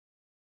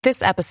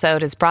This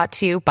episode is brought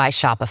to you by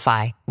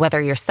Shopify.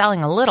 Whether you're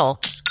selling a little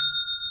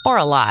or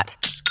a lot,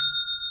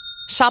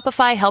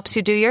 Shopify helps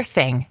you do your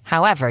thing,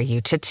 however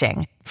you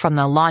cha-ching. From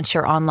the launch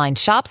your online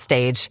shop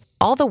stage,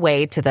 all the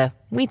way to the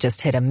we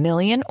just hit 1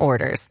 million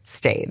orders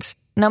stage.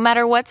 No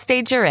matter what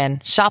stage you're in,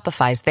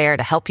 Shopify's there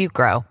to help you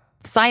grow.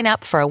 Sign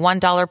up for a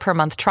 $1 per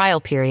month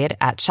trial period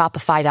at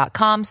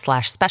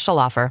shopify.com/special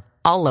offer,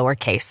 all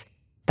lowercase.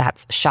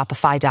 That's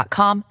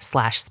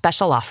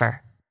shopify.com/special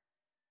offer.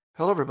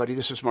 Hello, everybody.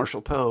 This is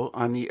Marshall Poe.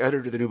 I'm the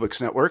editor of the New Books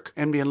Network.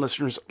 NBN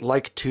listeners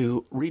like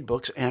to read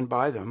books and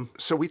buy them.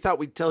 So we thought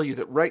we'd tell you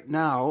that right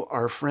now,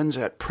 our friends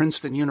at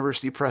Princeton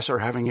University Press are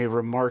having a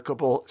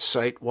remarkable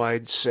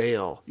site-wide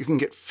sale. You can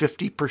get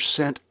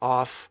 50%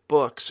 off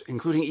books,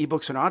 including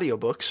ebooks and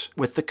audiobooks,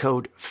 with the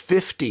code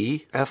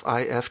 50,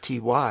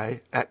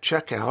 F-I-F-T-Y, at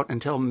checkout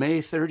until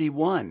May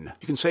 31.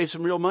 You can save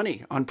some real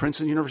money on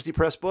Princeton University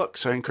Press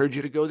books. I encourage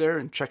you to go there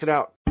and check it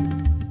out.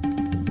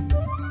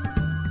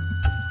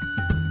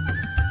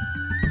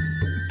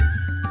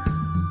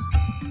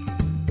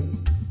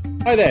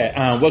 Hi there,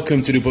 and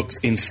welcome to New Books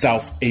in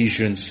South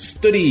Asian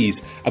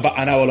Studies, about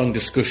an hour-long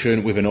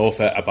discussion with an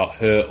author about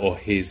her or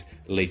his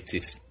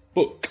latest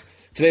book.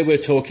 Today we're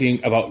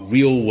talking about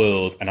Real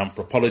World, an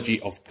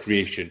Anthropology of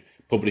Creation,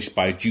 published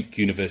by Duke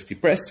University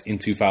Press in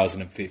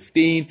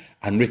 2015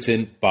 and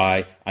written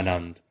by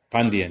Anand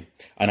Pandian.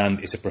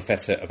 Anand is a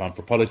professor of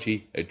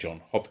anthropology at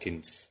Johns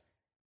Hopkins.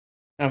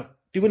 Now,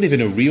 do we live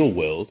in a real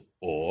world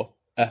or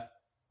a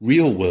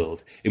real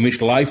world in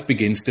which life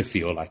begins to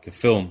feel like a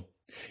film?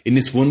 In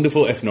this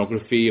wonderful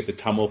ethnography of the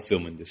Tamil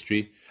film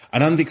industry,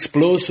 Anand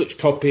explores such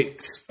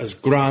topics as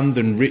grand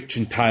and rich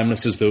and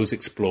timeless as those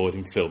explored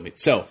in film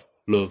itself: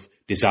 love,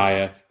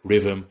 desire,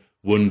 rhythm,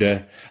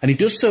 wonder. And he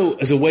does so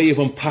as a way of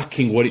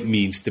unpacking what it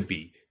means to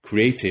be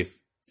creative.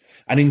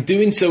 And in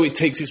doing so, it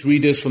takes its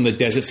readers from the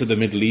deserts of the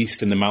Middle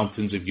East and the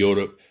mountains of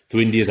Europe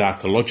to India's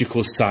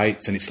archaeological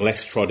sites and its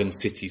less trodden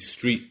city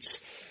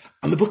streets.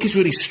 And the book is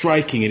really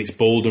striking in its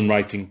bold and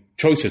writing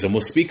choices, and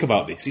we'll speak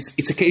about this.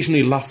 It's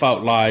occasionally laugh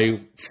out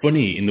loud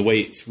funny in the way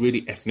it's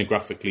really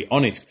ethnographically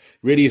honest. It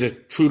really is a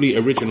truly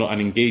original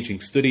and engaging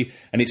study,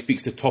 and it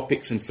speaks to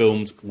topics and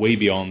films way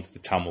beyond the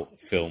Tamil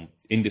film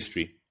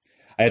industry.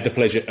 I had the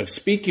pleasure of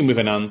speaking with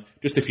Anand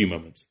just a few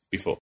moments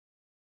before.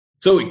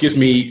 So it gives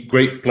me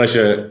great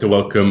pleasure to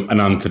welcome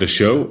Anand to the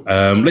show.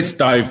 Let's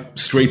dive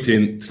straight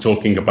into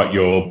talking about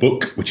your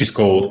book, which is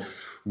called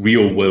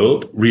Real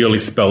World. Real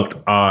is spelled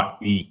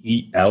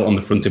R-E-E-L on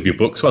the front of your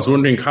book. So I was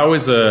wondering, how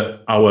is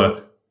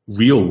our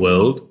real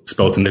world,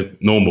 spelled in the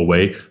normal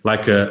way,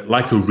 like a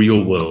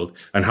real world?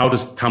 And how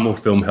does Tamil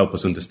film help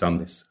us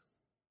understand this?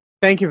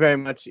 Thank you very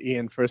much,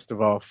 Ian, first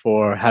of all,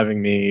 for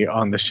having me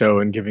on the show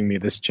and giving me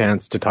this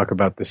chance to talk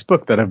about this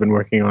book that I've been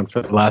working on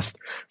for the last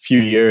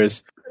few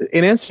years.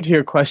 In answer to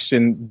your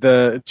question,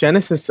 the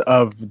genesis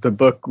of the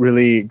book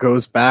really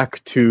goes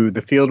back to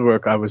the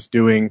fieldwork I was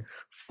doing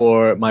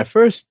for my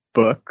first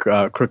book,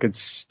 Crooked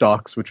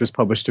Stalks, which was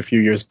published a few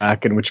years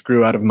back and which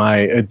grew out of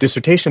my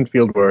dissertation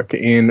fieldwork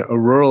in a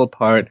rural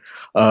part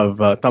of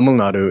Tamil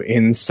Nadu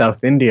in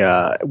South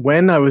India.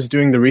 When I was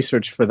doing the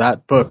research for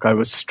that book, I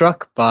was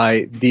struck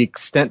by the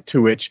extent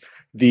to which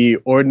the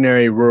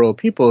ordinary rural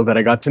people that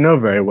I got to know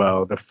very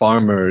well, the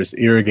farmers,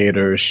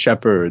 irrigators,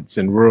 shepherds,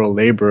 and rural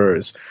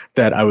laborers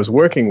that I was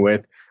working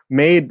with,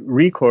 made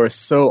recourse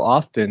so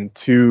often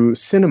to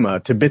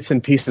cinema, to bits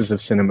and pieces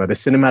of cinema, the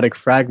cinematic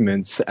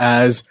fragments,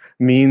 as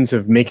means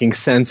of making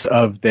sense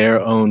of their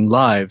own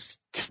lives.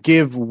 To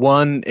give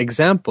one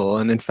example,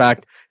 and in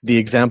fact, the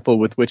example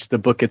with which the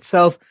book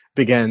itself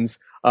begins,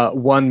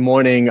 one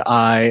morning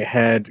I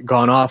had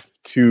gone off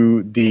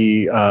to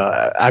the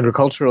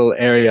agricultural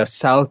area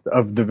south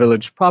of the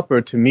village proper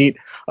to meet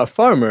a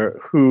farmer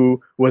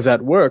who was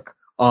at work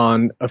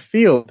on a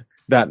field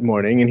that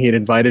morning, and he had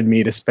invited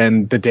me to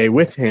spend the day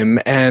with him.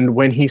 And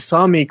when he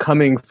saw me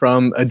coming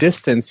from a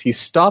distance, he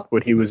stopped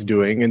what he was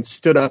doing and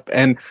stood up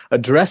and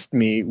addressed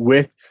me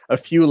with a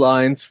few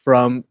lines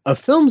from a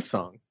film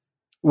song,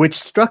 which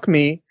struck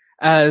me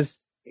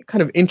as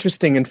kind of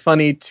interesting and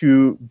funny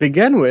to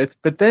begin with,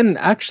 but then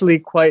actually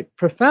quite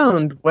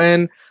profound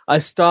when I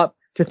stopped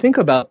to think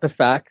about the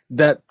fact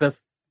that the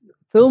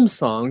film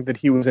song that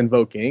he was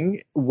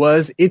invoking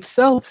was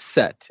itself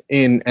set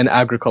in an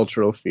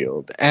agricultural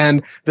field.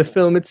 And the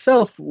film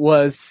itself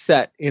was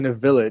set in a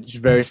village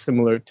very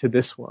similar to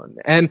this one.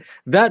 And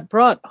that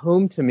brought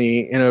home to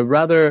me in a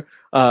rather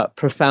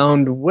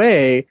profound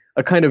way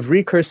a kind of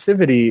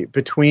recursivity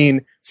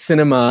between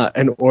cinema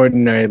and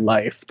ordinary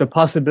life. The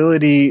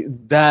possibility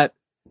that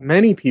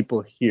many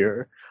people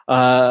here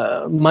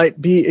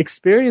might be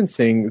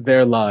experiencing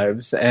their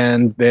lives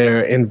and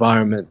their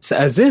environments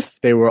as if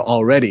they were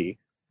already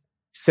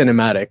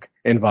cinematic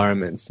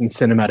environments and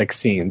cinematic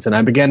scenes. And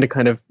I began to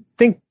kind of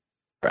think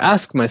or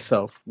ask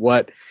myself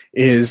what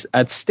is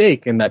at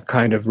stake in that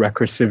kind of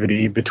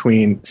recursivity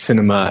between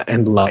cinema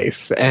and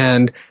life.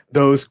 And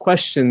those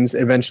questions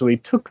eventually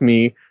took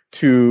me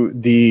to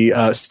the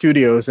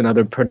studios and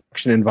other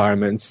production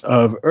environments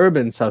of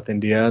urban South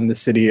India and the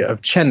city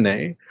of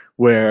Chennai,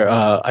 where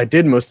I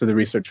did most of the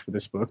research for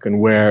this book and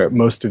where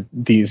most of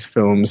these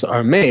films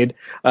are made,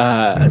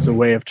 as a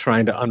way of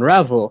trying to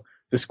unravel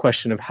this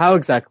question of how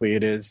exactly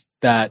it is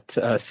that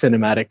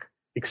cinematic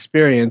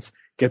experience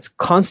gets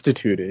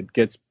constituted,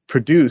 gets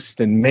produced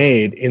and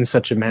made in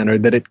such a manner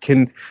that it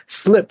can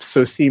slip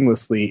so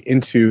seamlessly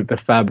into the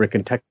fabric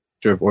and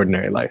texture of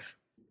ordinary life.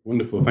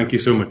 Wonderful. Thank you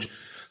so much.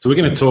 So we're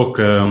going to talk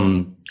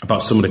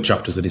about some of the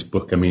chapters of this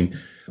book. I mean,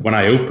 when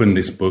I open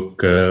this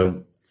book,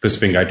 first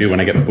thing I do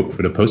when I get the book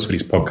for the post for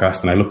this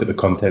podcast, and I look at the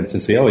contents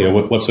and say, oh yeah,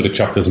 what sort of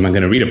chapters am I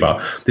going to read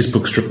about? This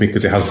book struck me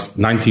because it has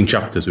 19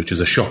 chapters, which is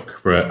a shock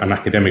for an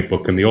academic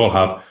book. And they all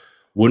have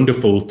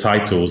wonderful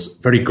titles,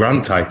 very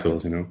grand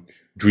titles,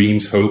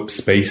 dreams, hope,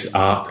 space,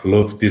 art,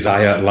 love,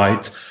 desire,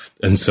 light,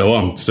 and so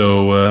on.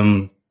 So,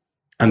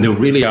 and they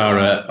really are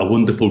a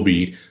wonderful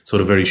read,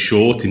 sort of very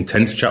short,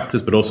 intense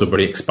chapters, but also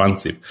very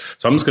expansive.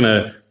 So I'm just going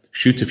to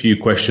shoot a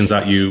few questions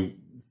at you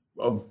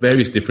of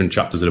various different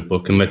chapters of the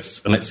book, and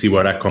let's see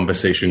where that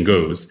conversation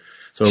goes.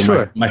 So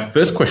sure. my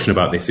first question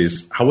about this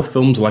is, how are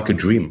films like a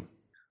dream?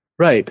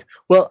 Right.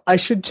 Well, I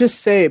should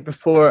just say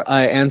before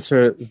I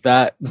answer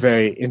that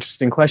very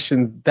interesting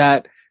question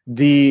that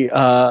the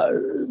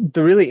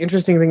really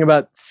interesting thing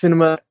about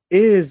cinema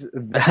is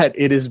that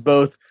it is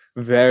both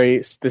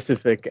very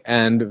specific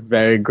and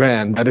very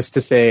grand. That is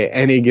to say,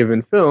 any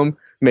given film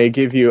may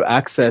give you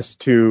access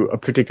to a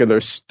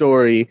particular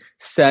story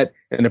set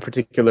in a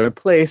particular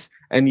place,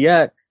 and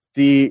yet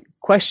the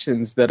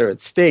questions that are at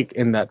stake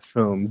in that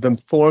film, the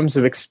forms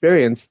of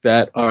experience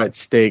that are at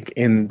stake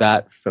in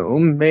that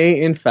film may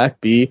in fact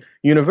be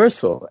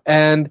universal.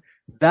 And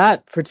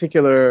that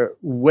particular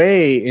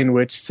way in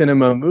which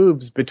cinema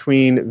moves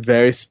between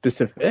very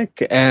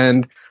specific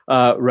and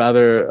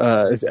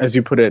as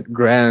you put it,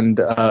 grand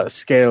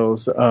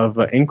scales of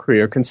inquiry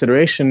or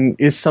consideration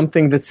is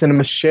something that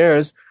cinema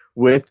shares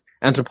with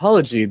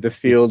anthropology, the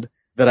field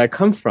that I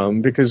come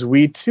from, because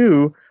we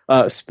too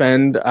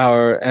spend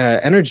our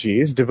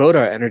devote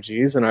our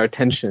energies and our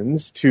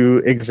attentions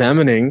to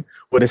examining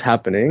what is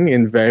happening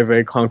in very,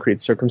 very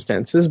concrete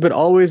circumstances, but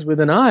always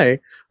with an eye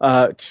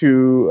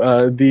to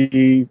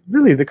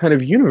the kind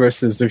of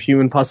universes of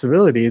human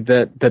possibility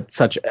that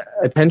such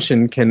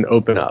attention can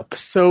open up.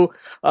 So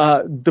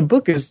the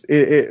book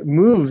it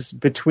moves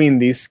between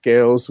these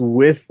scales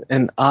with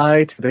an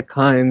eye to the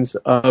kinds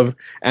of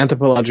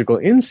anthropological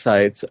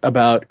insights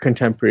about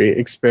contemporary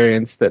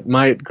experience that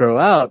might grow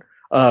out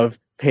of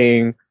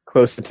paying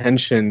close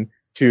attention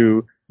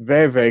to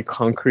very, very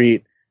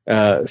concrete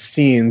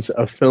scenes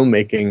of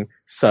filmmaking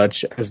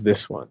such as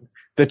this one.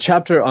 The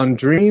chapter on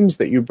dreams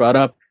that you brought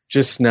up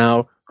just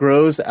now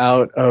grows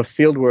out of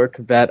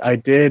fieldwork that I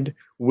did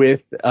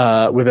with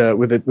a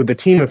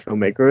team of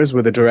filmmakers,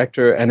 with a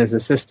director and his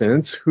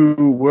assistants, who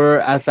were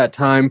at that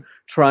time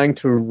trying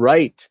to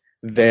write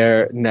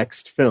their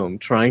next film,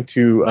 trying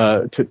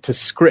to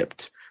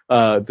script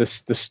the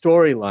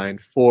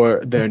storyline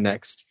for their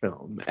next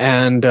film.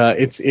 And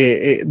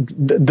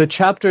the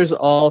chapters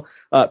all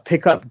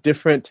pick up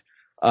different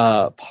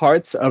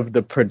parts of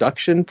the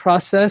production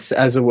process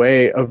as a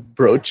way of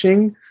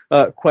broaching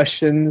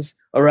questions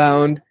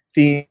around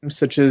themes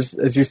such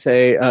as you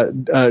say,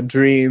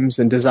 dreams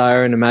and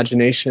desire and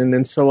imagination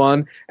and so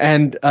on.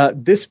 And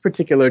this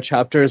particular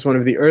chapter is one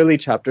of the early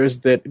chapters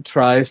that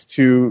tries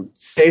to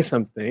say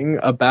something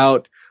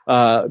about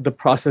the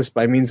process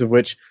by means of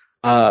which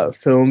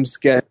films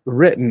get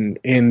written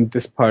in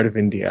this part of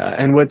India.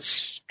 And what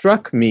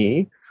struck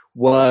me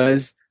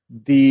was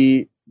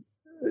the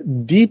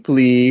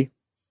deeply,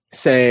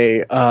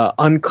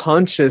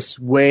 unconscious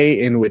way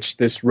in which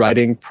this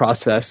writing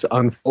process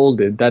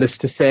unfolded. That is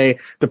to say,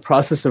 the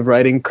process of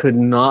writing could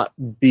not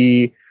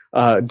be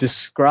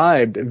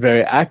described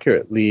very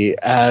accurately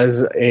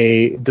as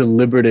a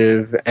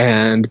deliberative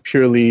and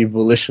purely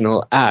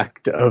volitional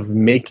act of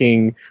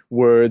making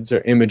words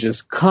or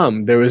images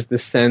come. There was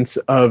this sense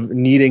of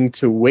needing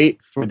to wait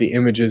for the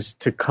images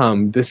to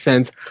come, this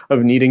sense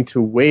of needing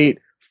to wait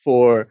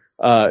for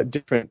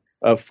different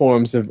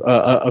forms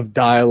of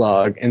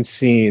dialogue and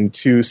scene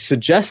to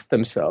suggest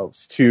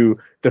themselves to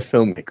the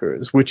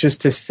filmmakers, which is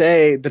to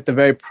say that the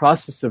very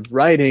process of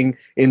writing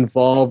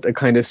involved a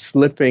kind of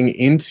slipping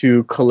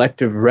into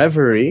collective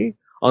reverie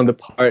on the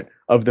part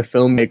of the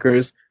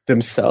filmmakers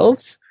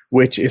themselves,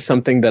 which is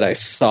something that I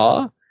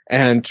saw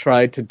and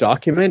tried to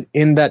document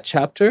in that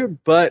chapter.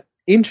 But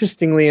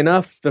interestingly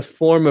enough, the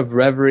form of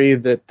reverie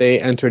that they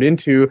entered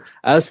into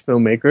as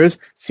filmmakers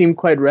seemed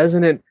quite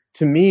resonant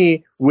to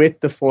me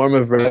with the form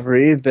of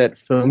reverie that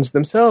films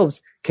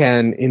themselves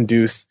can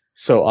induce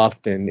so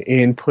often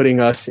in putting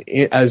us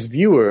as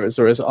viewers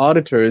or as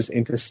auditors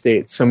into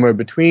states somewhere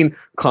between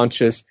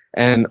conscious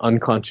and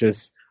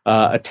unconscious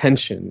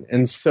attention.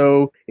 And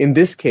so in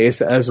this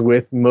case, as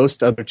with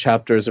most other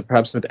chapters, or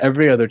perhaps with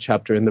every other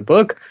chapter in the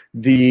book,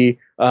 there's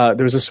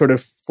a sort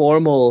of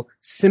formal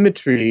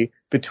symmetry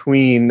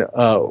between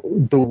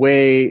the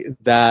way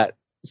that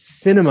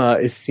cinema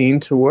is seen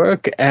to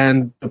work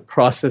and the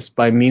process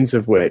by means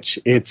of which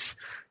its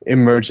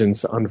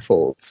emergence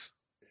unfolds.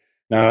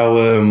 Now,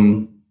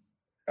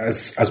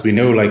 as we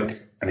know,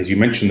 like and as you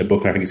mentioned in the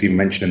book, and I think it's even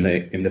mentioned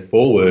in the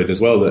foreword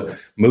as well, that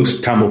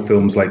most Tamil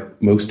films,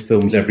 like most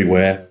films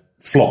everywhere,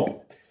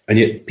 flop, and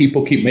yet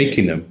people keep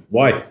making them.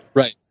 Why?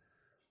 Right.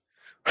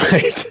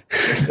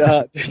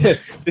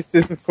 This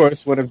is, of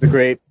course, one of the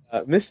great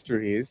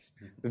mysteries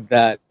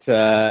that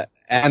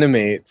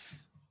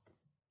animates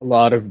a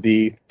lot of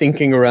the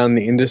thinking around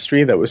the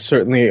industry that was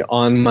certainly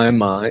on my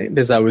mind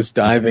as I was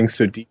diving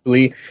so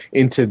deeply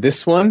into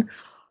this one.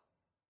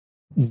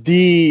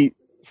 The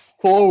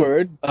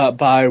foreword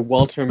by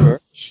Walter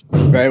Murch, a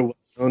very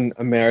well-known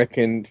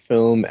American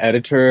film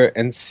editor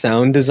and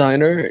sound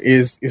designer,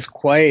 is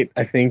quite,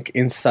 I think,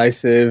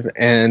 incisive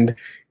and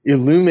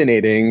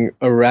illuminating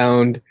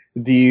around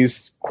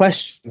these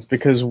questions,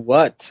 because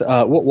what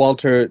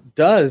Walter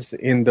does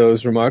in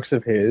those remarks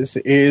of his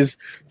is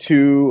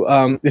to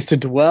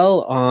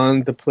dwell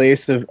on the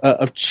place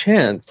of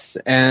chance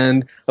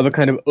and of a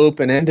kind of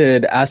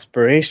open-ended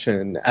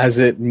aspiration as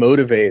it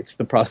motivates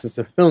the process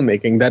of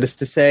filmmaking. That is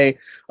to say,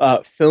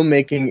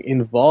 filmmaking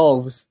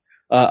involves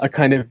a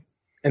kind of,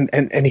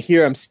 and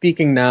here I'm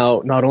speaking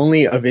now not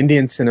only of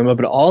Indian cinema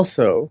but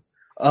also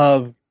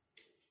of,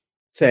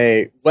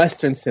 say,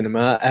 Western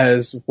cinema,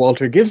 as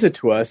Walter gives it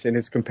to us in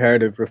his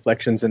comparative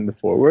reflections in the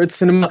foreword.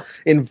 Cinema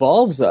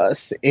involves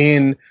us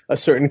in a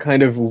certain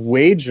kind of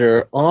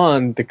wager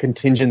on the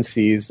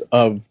contingencies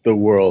of the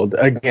world,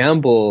 a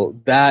gamble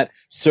that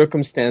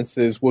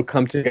circumstances will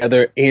come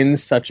together in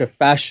such a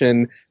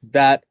fashion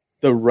that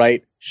the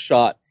right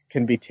shot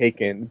can be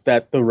taken,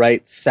 that the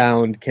right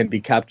sound can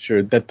be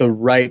captured, that the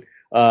right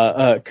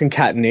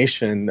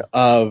concatenation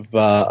of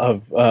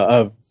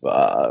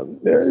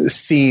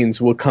scenes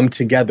will come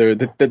together,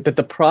 that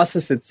the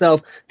process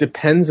itself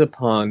depends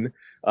upon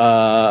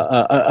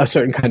a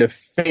certain kind of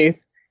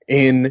faith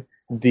in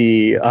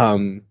the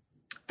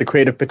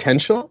creative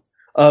potential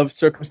of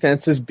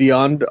circumstances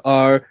beyond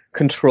our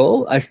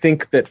control. I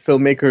think that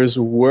filmmakers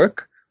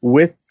work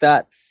with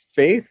that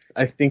faith.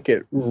 I think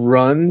it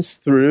runs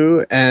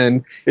through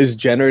and is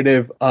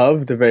generative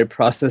of the very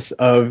process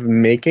of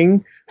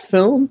making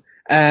film.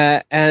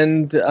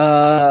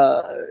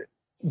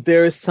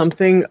 There is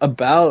something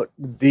about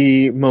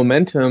the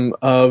momentum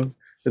of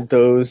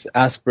those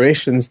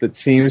aspirations that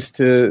seems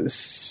to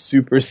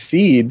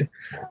supersede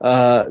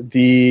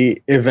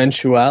the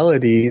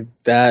eventuality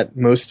that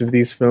most of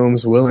these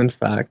films will, in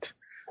fact,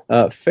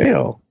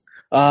 fail.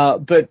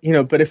 But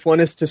if one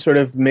is to sort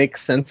of make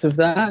sense of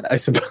that, I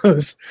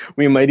suppose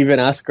we might even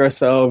ask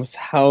ourselves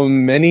how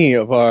many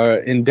of our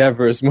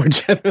endeavors, more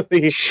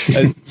generally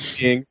as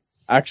beings,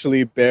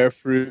 actually bear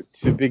fruit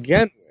to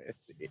begin with.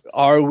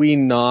 Are we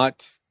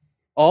not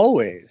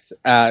always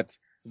at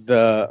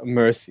the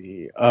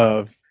mercy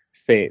of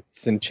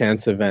fates and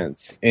chance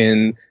events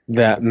in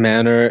that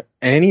manner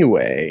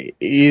anyway?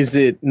 Is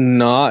it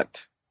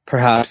not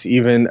perhaps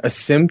even a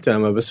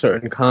symptom of a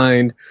certain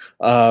kind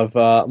of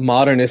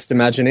modernist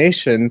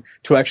imagination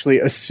to actually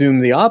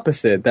assume the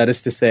opposite? That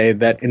is to say,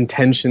 that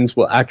intentions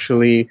will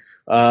actually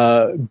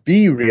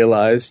be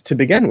realized to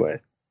begin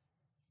with,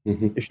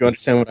 if you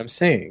understand what I'm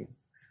saying.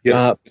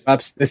 Yeah.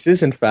 Perhaps this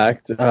is, in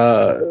fact,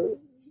 the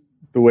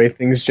way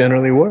things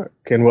generally work,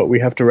 and what we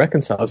have to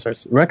reconcile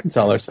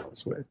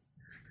ourselves with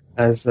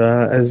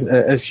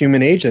as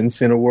human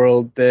agents in a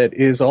world that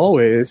is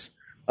always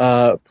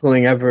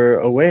pulling ever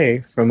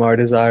away from our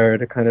desire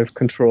to kind of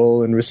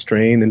control and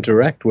restrain and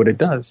direct what it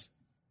does.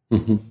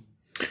 Mm-hmm.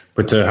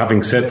 But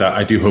having said that,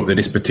 I do hope that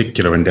this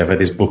particular endeavor,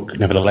 this book,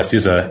 nevertheless,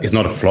 is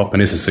not a flop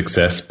and is a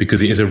success,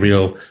 because it is a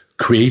real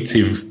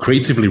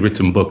creatively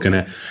written book and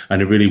a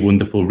really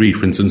wonderful read.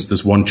 For instance,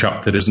 there's one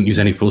chapter that doesn't use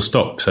any full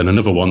stops, and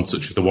another one,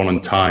 such as the one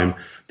on time,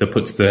 that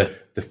puts the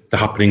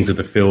happenings of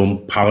the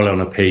film parallel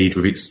on a page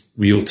with its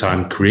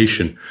real-time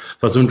creation.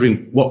 So I was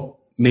wondering, what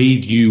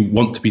made you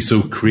want to be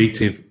so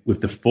creative with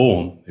the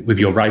form, with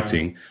your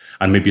writing?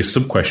 And maybe a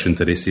sub-question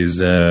to this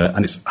is,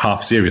 and it's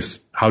half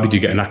serious, how did you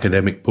get an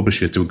academic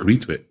publisher to agree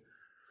to it?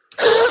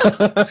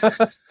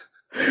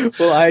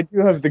 Well, I do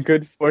have the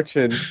good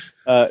fortune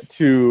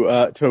to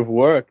have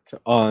worked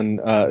on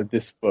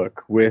this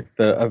book with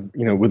a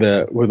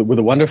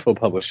wonderful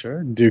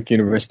publisher, Duke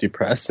University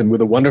Press, and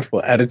with a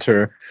wonderful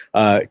editor,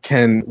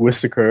 Ken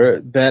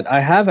Wissaker, that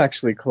I have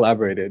actually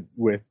collaborated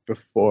with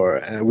before.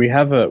 And we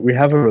have a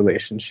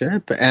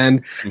relationship,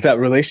 and that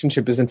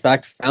relationship is in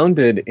fact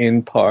founded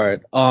in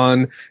part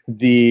on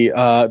the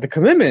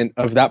commitment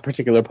of that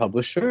particular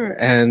publisher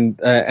and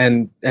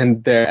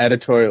their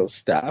editorial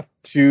staff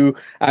to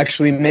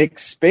actually make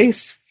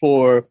space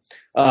for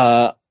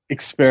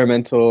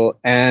experimental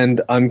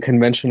and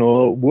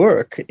unconventional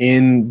work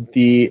in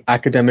the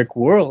academic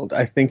world.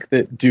 I think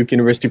that Duke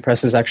University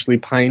Press has actually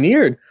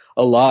pioneered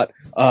a lot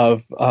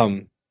of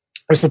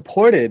or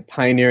supported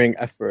pioneering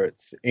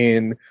efforts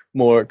in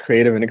more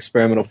creative and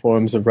experimental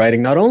forms of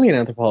writing, not only in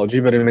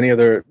anthropology, but in many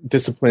other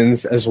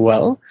disciplines as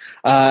well.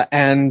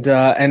 And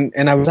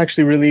I was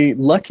actually really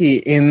lucky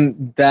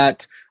in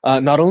that,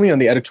 not only on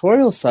the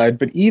editorial side,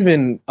 but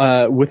even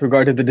with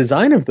regard to the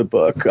design of the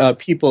book,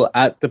 people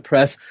at the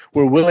press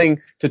were willing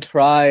to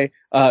try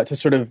to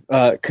sort of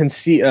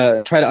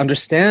try to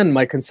understand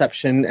my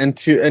conception and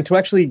to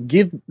actually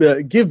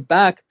give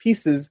back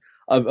pieces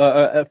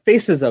of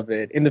faces of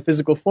it in the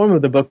physical form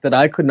of the book that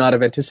I could not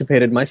have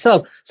anticipated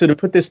myself. So to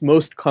put this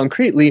most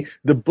concretely,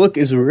 the book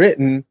is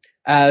written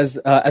as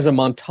a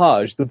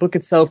montage. The book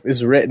itself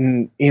is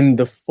written in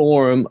the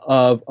form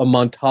of a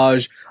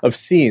montage of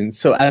scenes.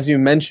 So as you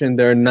mentioned,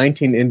 there are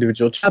 19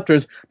 individual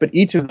chapters, but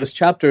each of those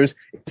chapters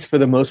is for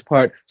the most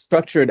part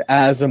structured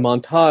as a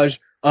montage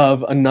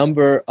of a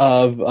number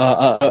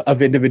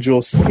of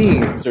individual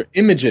scenes or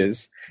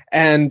images.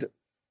 And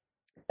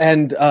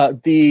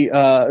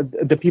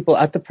the people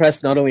at the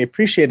press not only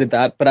appreciated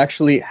that, but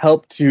actually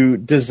helped to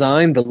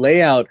design the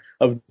layout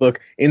of the book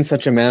in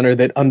such a manner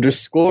that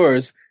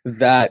underscores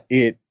that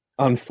it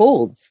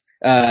unfolds,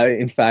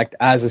 in fact,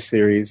 as a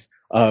series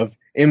of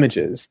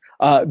images.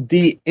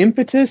 The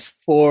impetus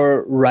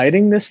for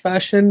writing this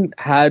fashion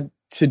had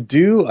to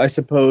do, I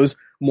suppose,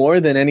 more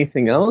than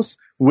anything else,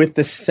 with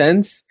the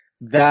sense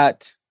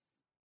that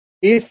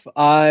if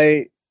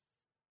I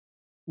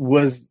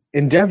was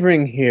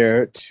endeavoring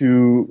here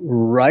to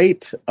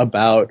write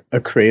about a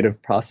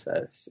creative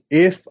process,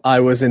 if I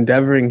was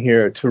endeavoring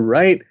here to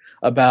write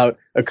about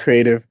a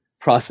creative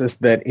process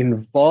that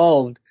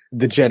involved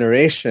the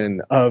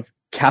generation of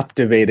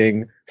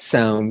captivating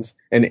sounds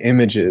and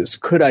images,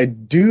 could I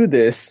do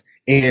this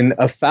in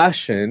a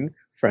fashion,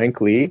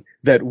 frankly,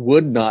 that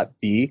would not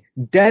be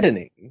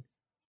deadening?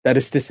 That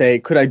is to say,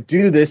 could I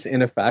do this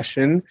in a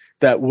fashion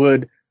that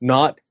would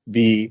not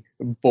be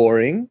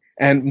boring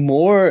and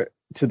more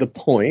to the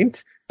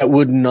point, that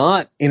would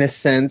not, in a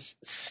sense,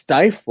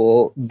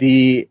 stifle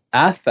the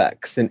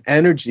affects and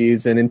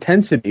energies and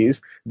intensities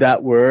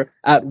that were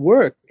at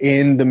work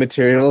in the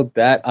material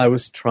that I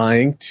was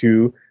trying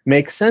to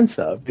make sense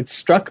of? It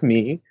struck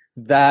me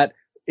that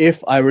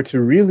if I were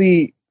to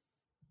really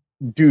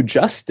do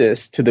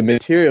justice to the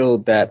material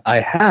that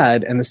I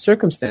had and the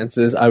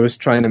circumstances I was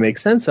trying to make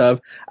sense of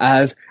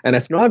as an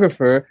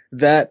ethnographer,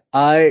 that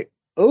I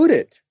owed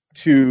it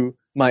to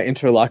my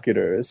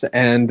interlocutors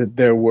and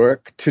their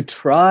work to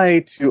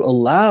try to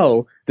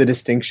allow the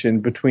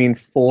distinction between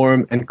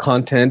form and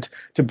content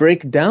to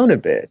break down a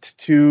bit,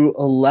 to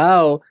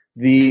allow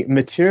the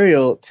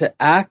material to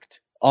act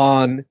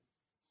on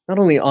not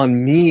only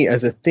on me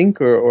as a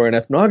thinker or an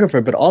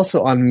ethnographer, but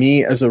also on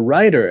me as a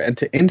writer, and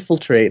to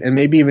infiltrate and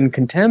maybe even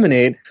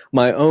contaminate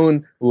my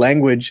own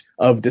language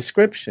of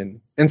description.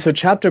 And so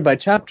chapter by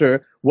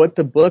chapter, what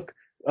the book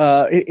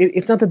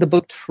it's not that the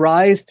book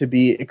tries to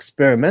be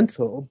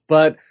experimental,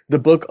 but the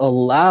book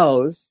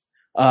allows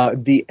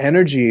the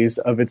energies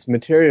of its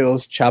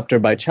materials, chapter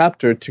by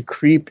chapter, to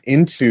creep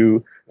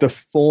into the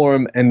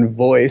form and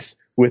voice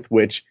with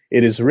which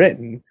it is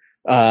written.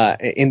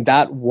 In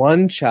that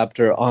one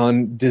chapter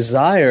on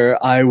desire,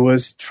 I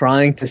was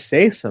trying to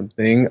say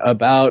something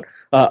about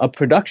a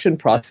production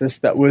process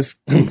that was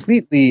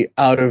completely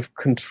out of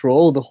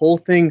control. The whole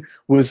thing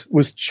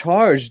was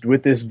charged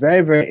with this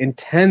very, very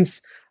intense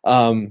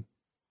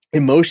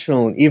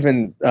emotional,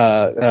 even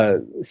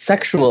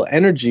sexual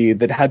energy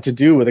that had to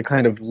do with a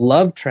kind of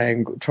love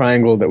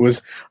triangle that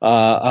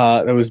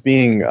was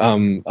being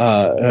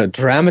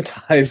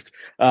dramatized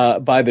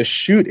by the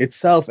shoot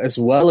itself, as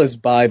well as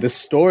by the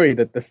story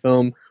that the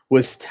film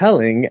was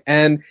telling.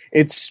 And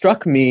it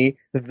struck me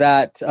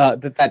that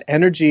that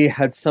energy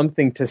had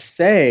something to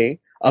say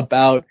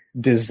about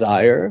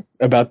desire,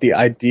 about the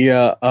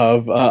idea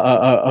of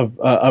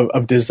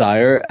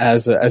desire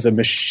as a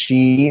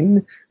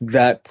machine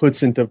that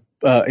puts into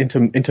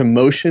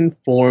motion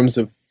forms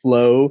of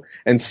flow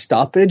and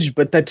stoppage,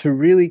 but that to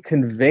really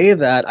convey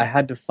that, I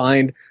had to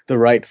find the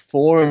right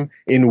form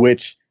in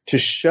which to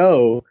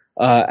show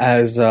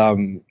as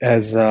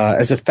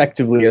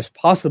effectively as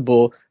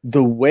possible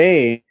the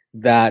way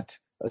that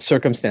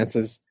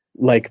circumstances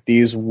like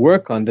these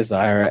work on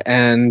desire.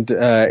 And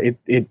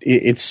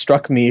it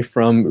struck me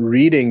from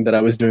reading that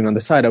I was doing on the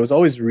side. I was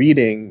always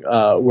reading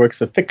works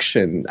of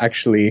fiction,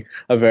 actually,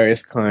 of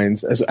various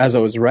kinds, as I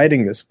was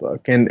writing this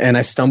book. And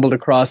I stumbled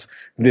across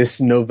this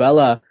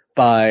novella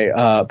by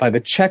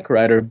the Czech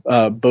writer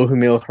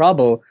Bohumil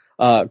Hrabal,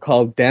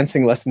 called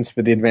Dancing Lessons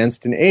for the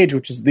Advanced in Age,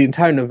 which is the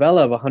entire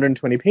novella of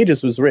 120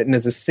 pages was written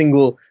as a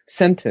single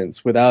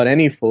sentence without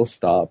any full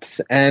stops.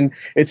 And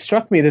it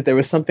struck me that there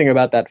was something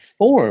about that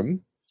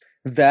form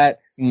that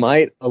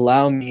might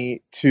allow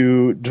me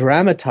to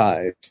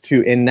dramatize,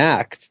 to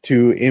enact,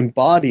 to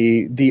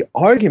embody the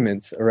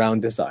arguments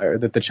around desire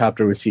that the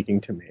chapter was seeking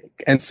to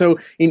make. And so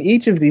in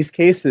each of these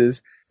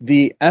cases,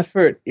 the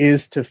effort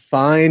is to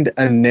find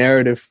a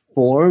narrative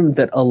form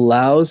that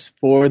allows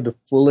for the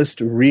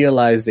fullest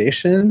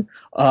realization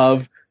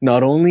of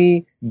not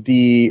only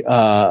the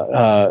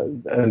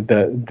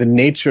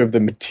nature of the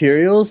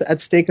materials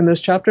at stake in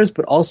those chapters,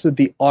 but also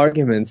the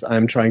arguments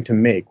I'm trying to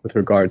make with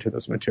regard to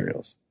those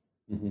materials.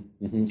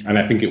 Mm-hmm, mm-hmm. And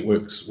I think it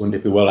works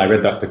wonderfully well. I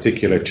read that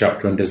particular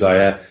chapter on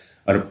desire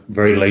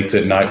very late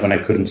at night when I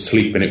couldn't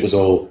sleep, and it was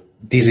all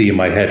dizzy in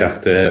my head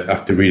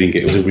after reading it.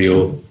 It was a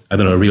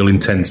real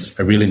intense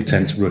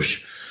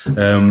rush.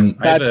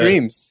 Bad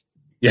dreams.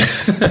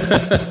 Yes,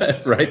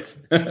 right.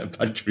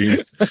 Bad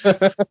dreams.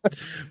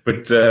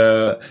 But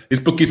this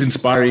book is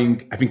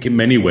inspiring, I think, in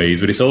many ways,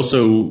 but it's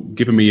also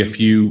given me a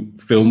few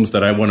films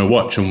that I want to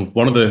watch. And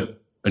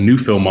a new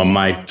film on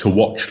my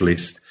to-watch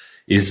list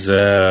is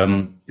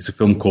a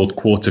film called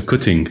Quarter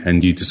Cutting.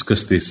 And you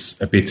discussed this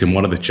a bit in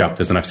one of the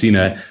chapters. And I've seen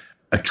a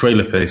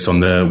trailer for this on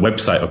the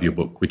website of your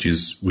book, which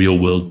is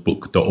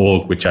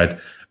realworldbook.org, which I'd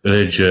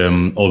urge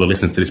all the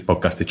listeners to this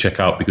podcast to check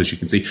out, because you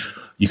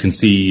can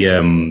see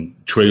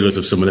trailers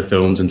of some of the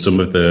films and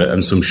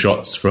some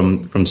shots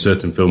from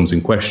certain films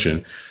in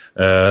question.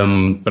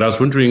 But I was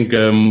wondering,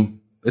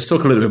 let's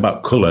talk a little bit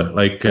about color,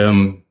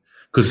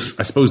 because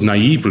I suppose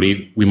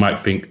naively we might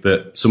think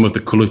that some of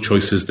the color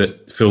choices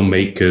that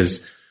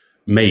filmmakers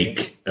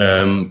make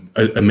are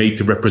made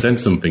to represent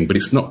something, but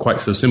it's not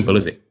quite so simple,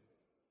 is it?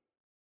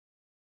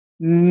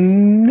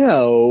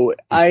 No,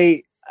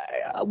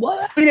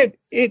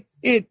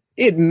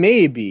 it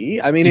may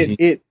be. I mean, mm-hmm.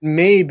 it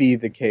may be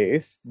the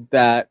case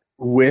that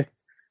with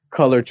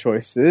color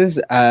choices,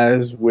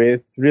 as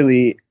with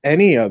really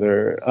any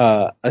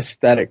other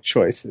aesthetic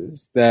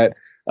choices that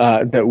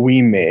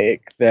we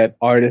make, that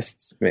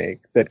artists make,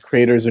 that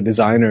creators or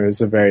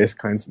designers of various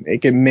kinds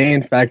make, it may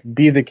in fact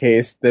be the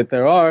case that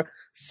there are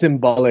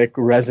symbolic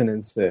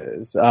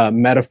resonances,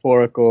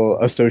 metaphorical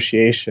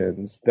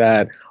associations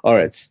that are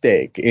at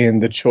stake in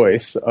the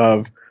choice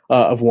of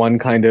one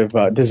kind of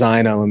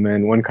design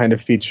element, one kind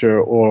of feature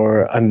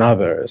or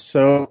another.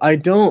 So I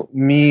don't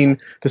mean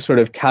to sort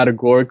of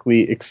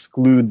categorically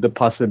exclude the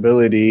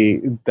possibility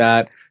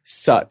that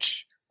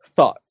such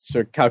thoughts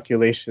or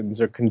calculations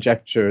or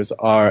conjectures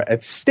are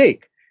at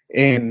stake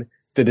in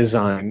the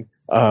design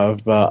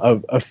of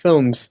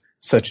films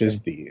such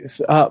as these.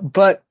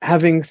 But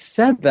having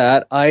said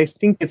that, I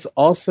think it's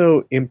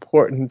also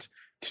important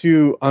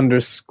to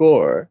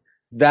underscore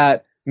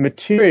that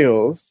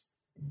materials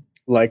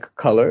like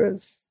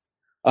colors,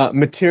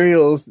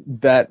 materials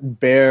that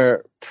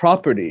bear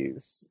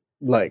properties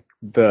like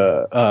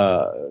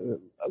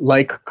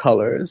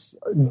colors,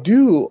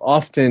 do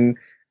often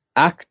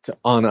act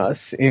on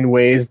us in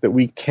ways that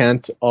we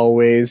can't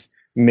always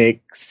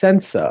make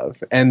sense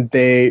of, and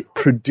they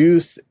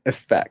produce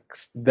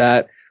effects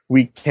that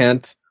we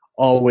can't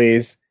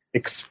always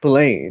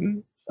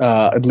explain,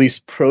 at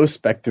least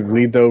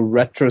prospectively, though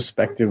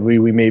retrospectively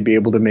we may be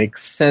able to make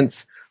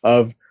sense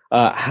of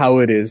how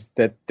it is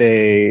that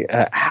they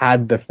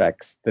had the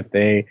effects that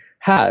they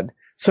had.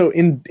 So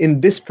in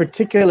this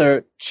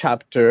particular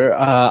chapter,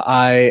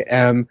 I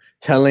am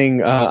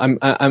telling,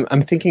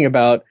 I'm thinking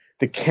about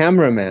the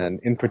cameraman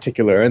in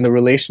particular, and the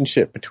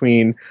relationship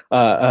between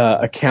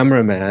a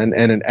cameraman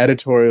and an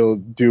editorial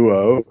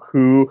duo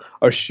who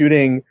are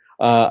shooting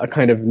a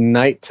kind of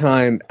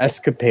nighttime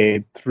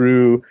escapade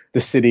through the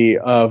city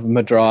of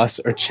Madras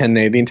or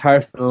Chennai. The entire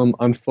film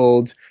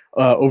unfolds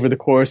over the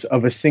course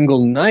of a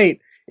single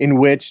night, in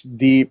which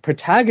the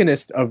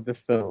protagonist of the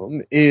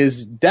film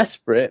is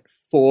desperate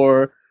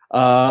for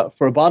a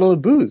bottle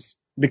of booze,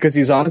 because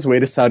he's on his way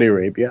to Saudi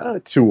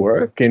Arabia to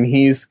work, and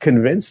he's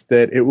convinced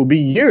that it will be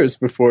years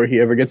before he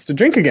ever gets to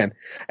drink again.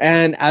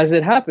 And as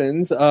it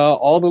happens,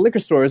 all the liquor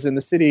stores in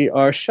the city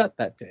are shut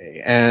that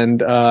day,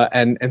 and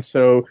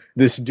so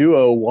this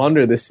duo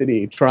wander the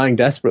city, trying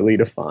desperately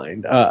to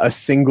find a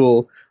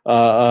single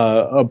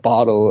a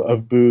bottle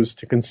of booze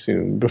to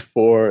consume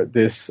before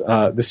this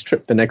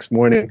trip the next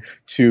morning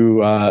to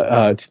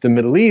the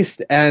Middle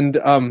East. And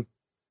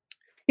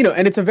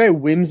and it's a very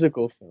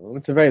whimsical film.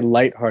 It's a very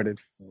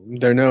lighthearted film.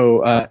 There are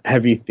no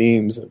heavy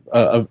themes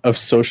of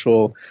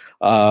social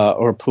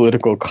or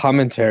political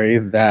commentary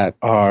that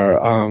are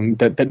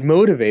that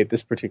motivate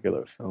this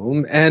particular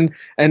film. And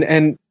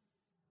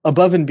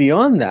above and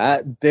beyond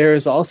that,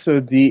 there's also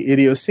the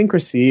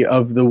idiosyncrasy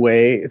of the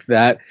way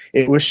that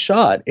it was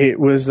shot. It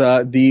was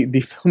the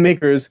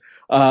filmmakers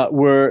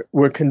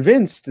were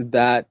convinced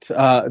that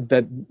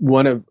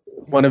one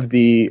of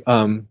the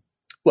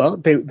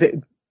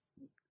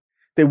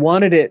they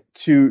wanted it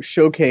to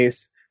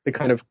showcase the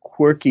kind of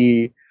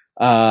quirky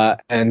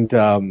and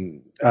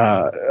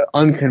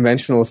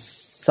unconventional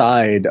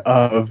side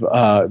of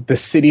the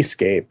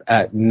cityscape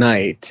at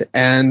night.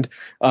 And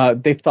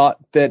they thought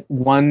that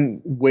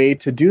one way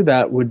to do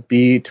that would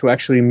be to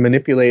actually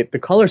manipulate the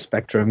color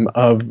spectrum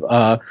of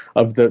the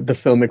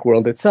filmic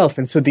world itself.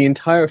 And so the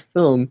entire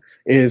film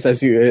is,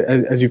 as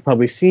you've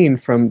probably seen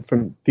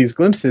from these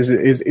glimpses,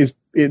 is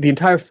the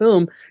entire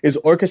film is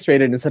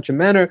orchestrated in such a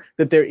manner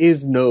that there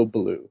is no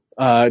blue.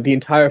 The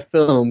entire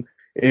film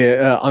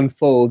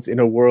unfolds in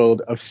a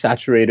world of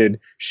saturated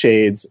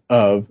shades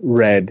of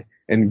red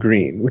and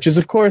green, which is,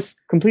 of course,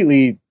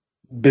 completely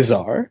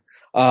bizarre.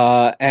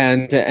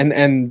 and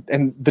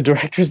the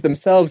directors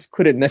themselves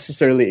couldn't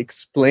necessarily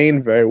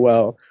explain very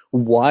well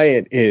why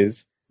it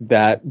is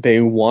that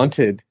they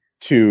wanted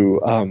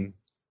to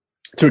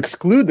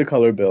exclude the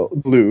color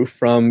blue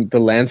from the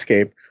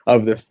landscape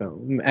of the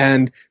film.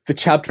 And the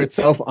chapter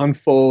itself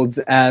unfolds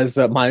as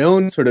my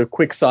own sort of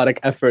quixotic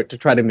effort to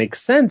try to make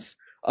sense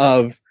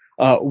of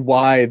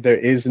why there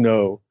is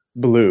no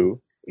blue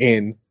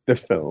in the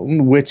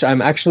film, which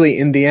I'm actually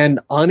in the end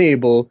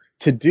unable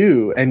to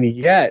do. And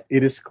yet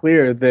it is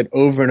clear that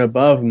over and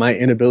above my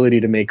inability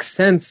to make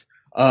sense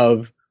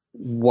of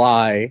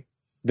why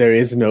there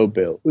is no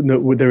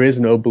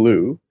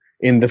blue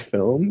in the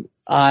film,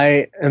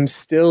 I am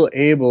still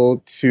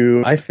able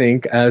to, I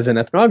think, as an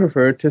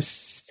ethnographer, to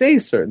say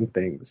certain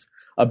things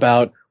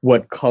about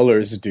what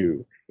colors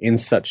do in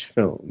such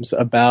films,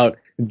 about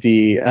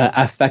the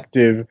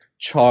affective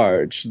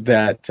charge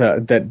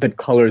that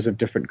colors of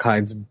different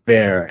kinds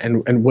bear,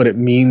 and what it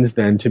means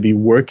then to be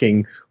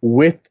working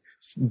with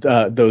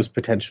those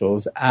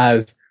potentials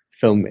as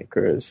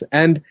filmmakers.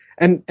 And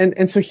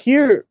so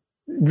here,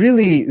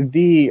 really,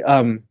 the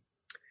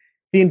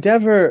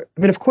endeavor,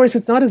 I mean, of course,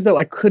 it's not as though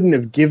I couldn't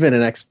have given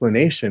an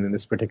explanation in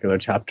this particular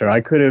chapter. I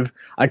could have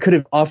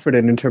offered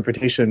an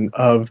interpretation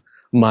of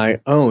my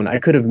own. I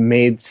could have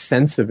made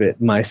sense of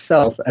it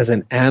myself as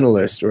an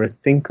analyst or a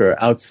thinker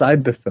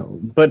outside the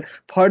film. But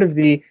part of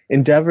the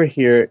endeavor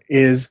here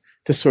is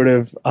to sort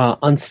of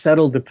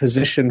unsettle the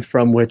position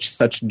from which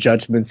such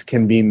judgments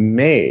can be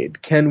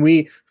made. Can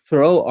we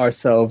throw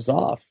ourselves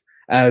off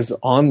as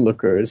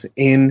onlookers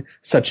in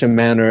such a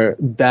manner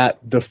that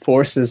the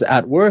forces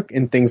at work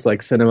in things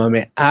like cinema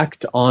may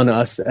act on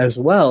us as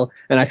well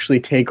and actually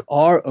take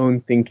our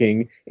own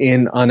thinking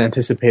in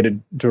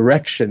unanticipated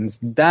directions?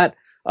 That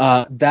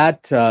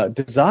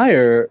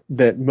desire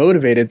that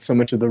motivated so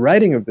much of the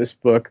writing of this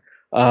book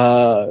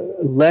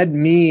led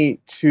me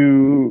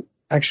to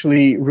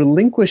actually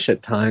relinquish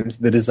at times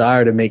the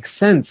desire to make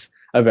sense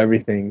of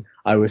everything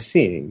I was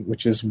seeing,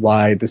 which is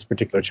why this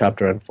particular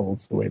chapter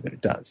unfolds the way that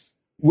it does.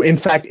 In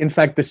fact,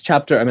 this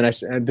chapter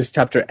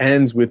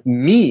ends with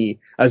me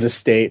as a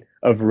state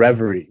of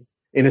reverie,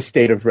 in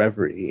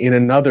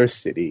another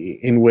city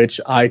in which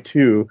I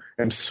too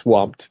am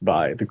swamped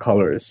by the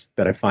colors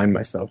that I find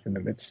myself in the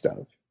midst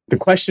of. The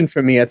question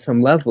for me at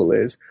some level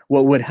is,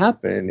 what would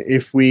happen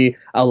if we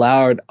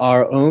allowed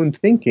our own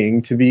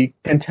thinking to be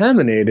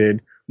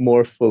contaminated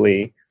more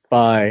fully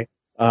by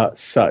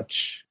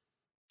such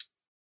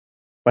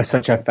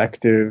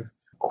affective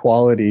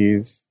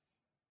qualities,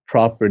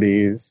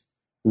 properties,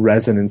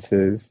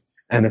 resonances,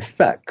 and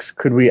effects?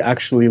 Could we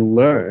actually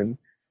learn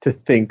to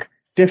think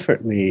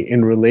differently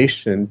in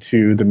relation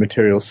to the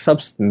material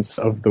substance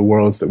of the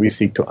worlds that we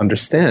seek to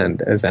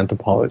understand as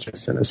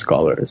anthropologists and as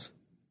scholars?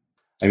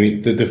 I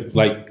mean,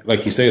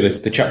 like you say,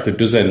 the chapter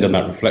does end on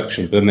that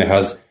reflection, but then there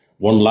has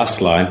one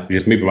last line, which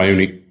is maybe my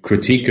only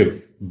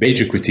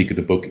major critique of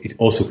the book. It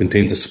also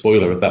contains a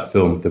spoiler of that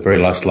film, the very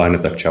last line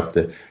of that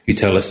chapter. You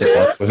tell us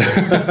about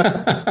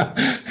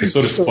so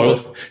sort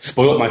of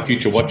spoiled my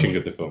future watching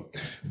of the film.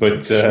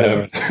 But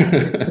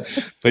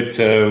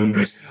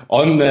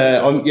on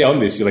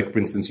this, for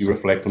instance, you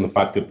reflect on the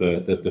fact that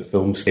the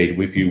film stayed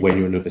with you when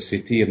you're in another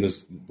city, and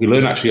we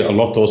learn actually a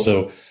lot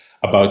also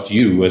about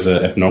you as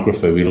an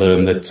ethnographer. We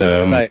learn that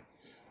right.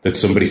 That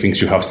somebody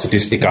thinks you have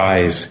sadistic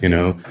eyes, We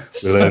learn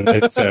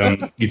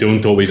that you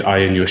don't always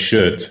iron your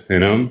shirt,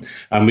 And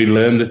we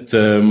learn that,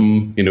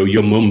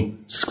 your mum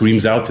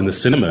screams out in the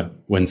cinema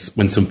when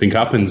something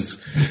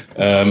happens. So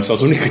I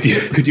was wondering,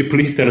 could you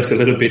please tell us a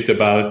little bit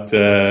about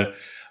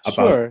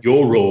Sure.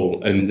 your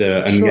role and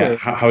Sure.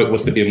 how it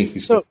was to be amongst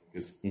these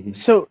filmmakers? Mm-hmm.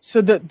 So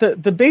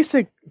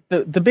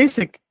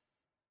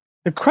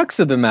the crux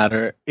of the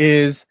matter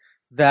is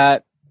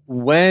that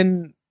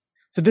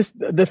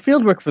the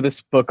fieldwork for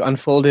this book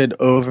unfolded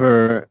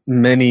over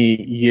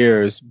many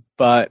years,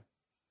 but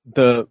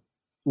the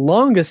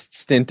longest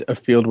stint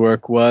of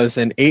fieldwork was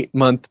an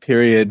 8-month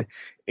period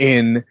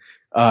in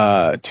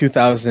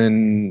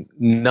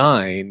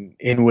 2009,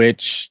 in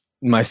which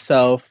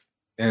myself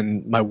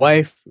and my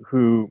wife,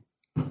 who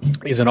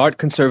is an art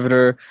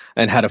conservator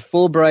and had a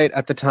Fulbright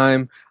at the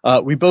time,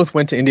 we both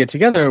went to India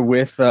together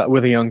with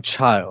a young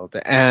child,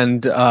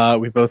 and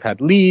we both had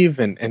leave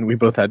and we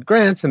both had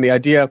grants, and the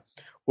idea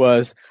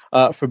was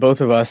for both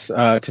of us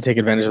to take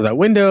advantage of that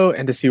window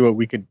and to see what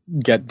we could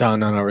get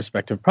done on our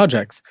respective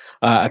projects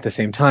at the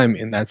same time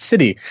in that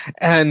city.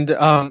 And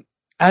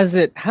as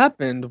it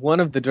happened, one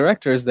of the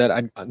directors that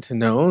I'd gotten to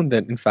know,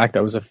 that in fact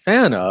I was a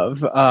fan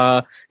of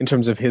in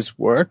terms of his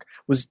work,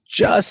 was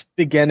just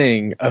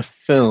beginning a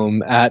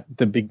film at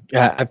the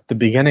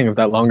beginning of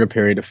that longer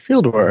period of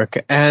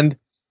fieldwork. And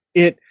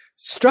it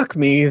struck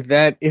me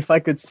that if I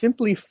could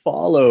simply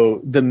follow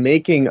the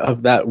making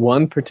of that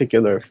one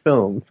particular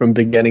film from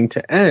beginning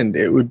to end,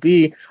 it would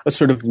be a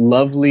sort of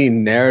lovely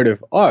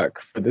narrative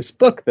arc for this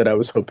book that I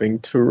was hoping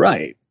to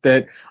write.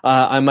 that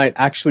I might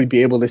actually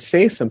be able to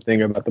say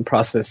something about the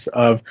process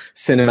of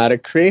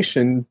cinematic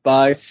creation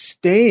by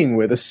staying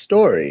with a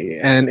story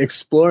and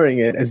exploring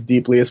it as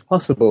deeply as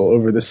possible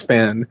over the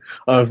span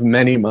of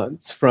many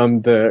months,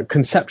 from the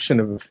conception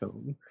of a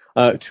film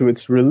to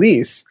its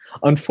release.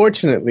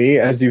 Unfortunately,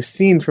 as you've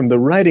seen from the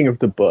writing of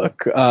the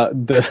book,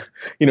 the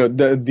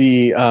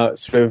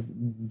sort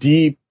of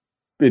deep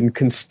and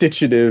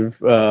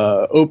constitutive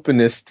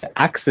openness to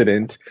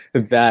accident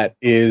that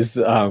is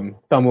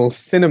Tamil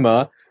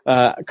cinema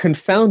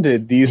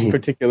confounded these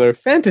particular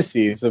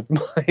fantasies of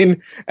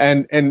mine,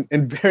 and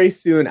very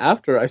soon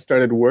after I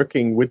started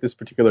working with this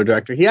particular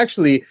director, he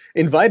actually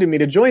invited me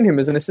to join him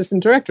as an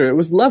assistant director. It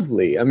was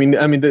lovely. I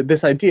mean,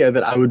 this idea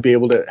that I would be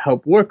able to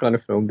help work on a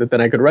film that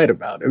then I could write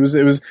about. It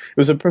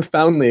was a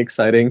profoundly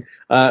exciting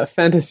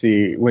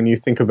fantasy when you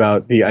think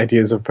about the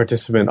ideas of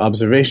participant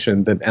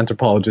observation that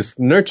anthropologists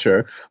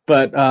nurture.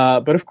 But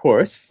of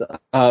course,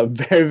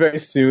 very, very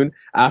soon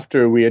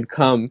after we had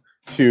come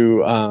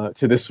to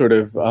this sort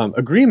of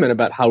agreement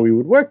about how we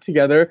would work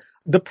together,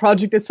 the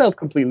project itself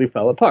completely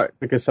fell apart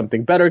because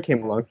something better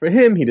came along for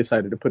him. He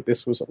decided to put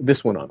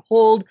this one on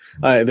hold.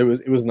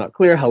 It was not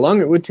clear how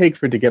long it would take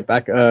for it to get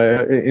back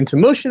into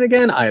motion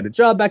again. I had a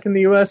job back in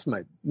the U.S.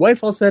 My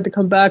wife also had to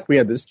come back. We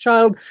had this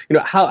child.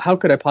 How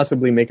could I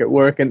possibly make it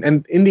work?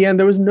 And in the end,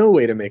 there was no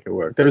way to make it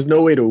work. There was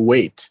no way to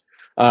wait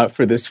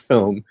for this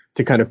film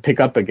to kind of pick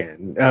up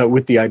again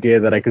with the idea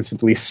that I could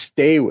simply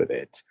stay with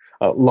it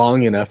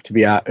long enough to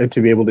be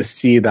able to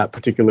see that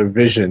particular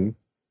vision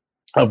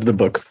of the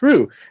book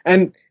through.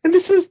 And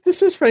this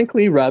was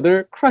frankly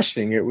rather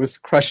crushing. It was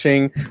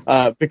crushing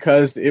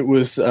because it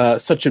was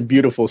such a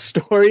beautiful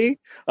story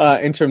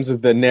in terms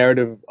of the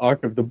narrative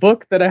arc of the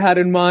book that I had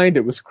in mind.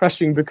 It was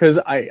crushing because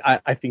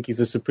I think he's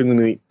a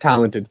supremely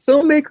talented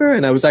filmmaker,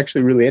 and I was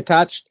actually really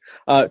attached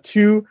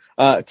to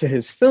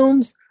his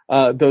films.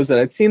 Those that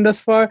I'd seen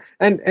thus far,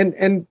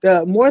 and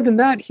more than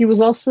that, he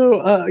was also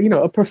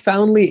a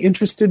profoundly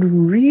interested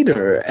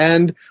reader.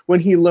 And when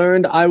he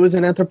learned I was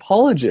an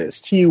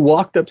anthropologist, he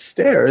walked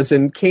upstairs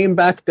and came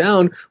back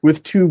down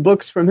with 2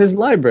 books from his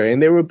library,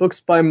 and they were books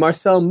by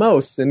Marcel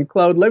Mauss and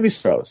Claude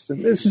Lévi-Strauss.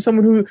 And this is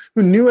someone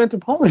who knew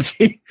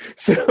anthropology.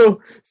 So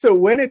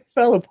when it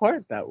fell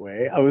apart that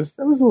way, I was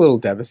a little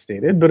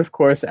devastated. But of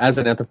course, as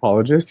an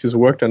anthropologist who's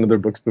worked on other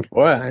books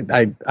before,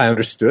 I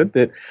understood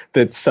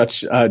that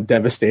such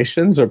devastation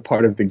are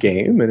part of the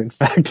game, and in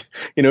fact,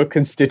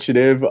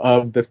 constitutive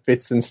of the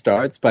fits and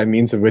starts by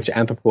means of which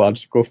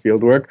anthropological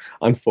fieldwork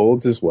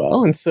unfolds as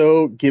well. And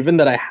so, given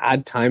that I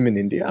had time in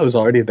India, I was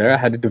already there, I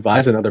had to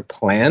devise another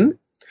plan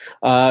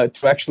to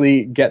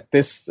actually get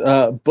this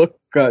book,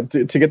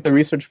 to get the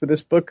research for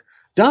this book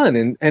done.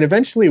 And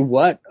eventually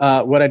what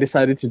I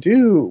decided to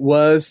do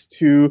was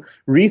to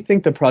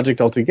rethink the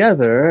project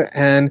altogether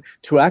and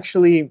to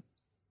actually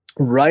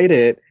write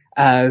it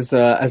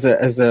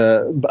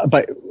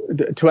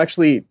to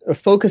actually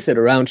focus it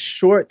around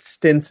short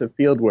stints of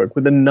fieldwork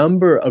with a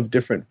number of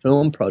different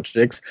film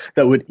projects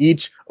that would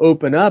each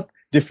open up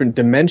different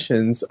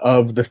dimensions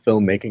of the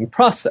filmmaking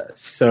process.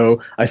 So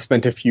I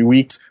spent a few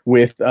weeks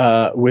with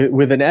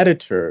an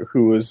editor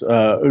who was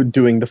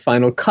doing the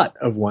final cut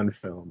of one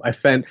film. I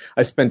spent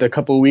a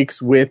couple of weeks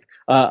with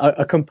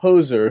a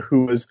composer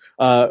who was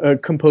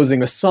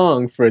composing a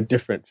song for a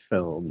different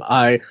film.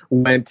 I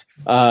went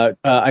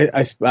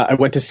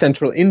to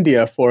Central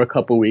India for a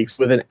couple of weeks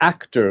with an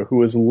actor who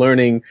was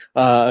learning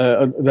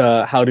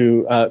how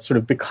to sort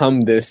of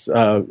become this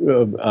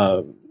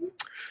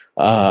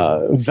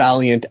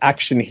valiant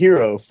action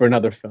hero for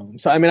another film.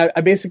 So,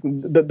 I basically,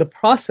 the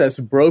process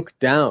broke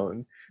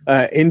down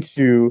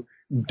into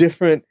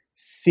different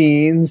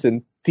scenes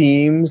and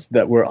themes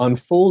that were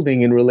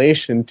unfolding in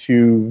relation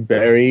to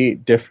very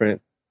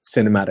different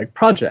cinematic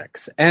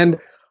projects. And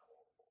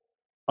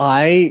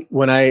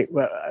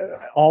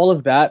all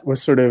of that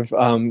was sort of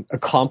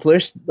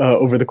accomplished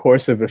over the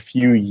course of a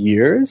few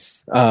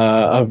years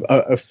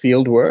of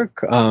field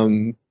work.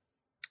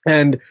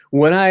 And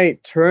when I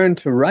turned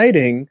to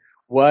writing,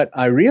 what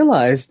I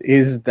realized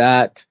is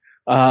that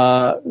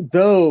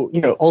though,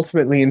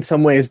 ultimately in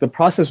some ways the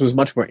process was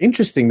much more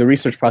interesting, the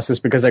research process,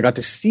 because I got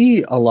to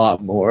see a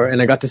lot more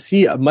and I got to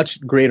see a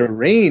much greater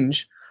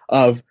range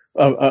of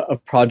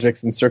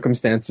projects and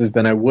circumstances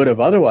than I would have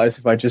otherwise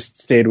if I just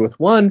stayed with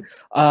one.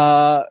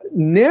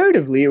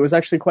 Narratively, it was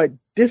actually quite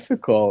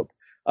difficult.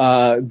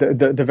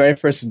 The very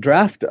first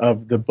draft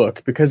of the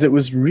book, because it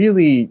was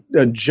really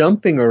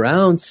jumping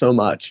around so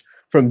much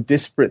from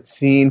disparate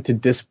scene to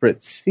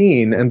disparate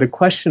scene. And the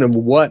question of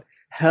what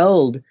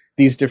held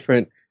these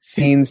different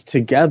scenes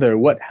together,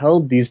 what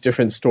held these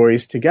different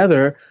stories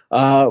together,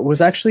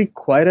 was actually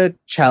quite a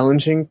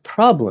challenging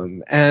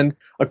problem. And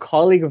a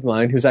colleague of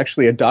mine, who's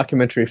actually a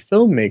documentary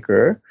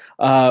filmmaker,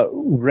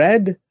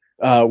 read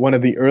one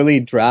of the early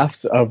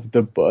drafts of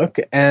the book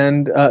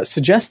and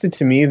suggested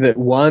to me that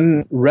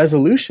one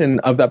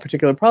resolution of that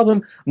particular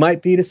problem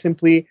might be to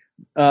simply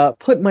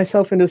put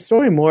myself into the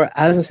story more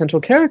as a central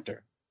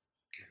character.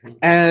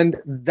 And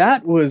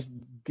that was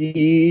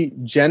the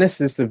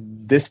genesis of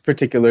this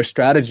particular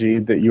strategy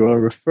that you are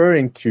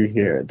referring to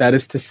here. That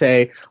is to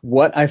say,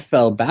 what I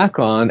fell back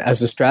on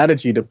as a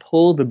strategy to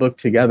pull the book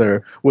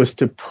together was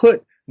to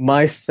put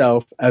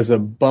myself as a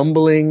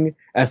bumbling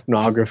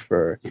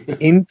ethnographer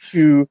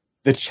into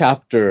the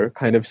chapter,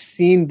 kind of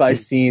scene by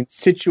scene,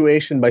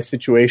 situation by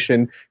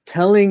situation,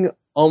 telling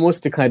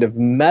almost a kind of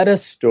meta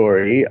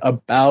story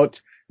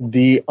about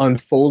the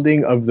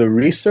unfolding of the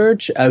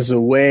research as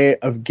a way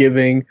of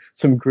giving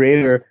some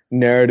greater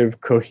narrative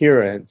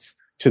coherence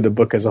to the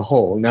book as a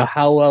whole. Now,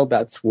 how well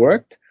that's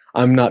worked,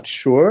 I'm not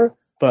sure,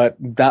 but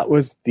that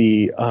was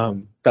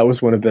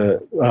one of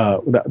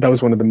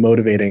the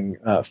motivating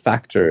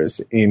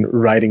factors in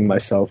writing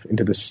myself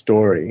into the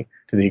story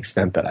to the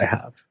extent that I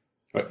have.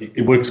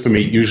 It works for me.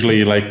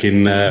 Usually, like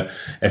in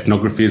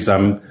ethnographies,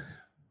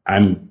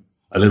 I'm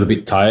a little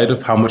bit tired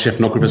of how much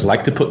ethnographers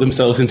like to put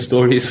themselves in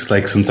stories.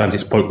 Like sometimes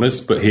it's pointless,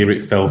 but here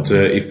it felt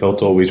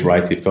always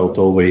right. It felt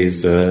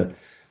always a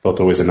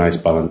nice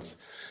balance.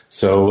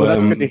 So well,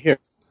 that's good to hear.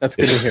 That's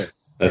good to hear.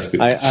 That's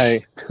good.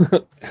 I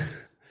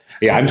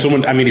Yeah, I'm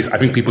someone. I mean, I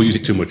think people use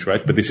it too much,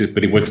 right? But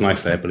it works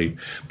nicely, I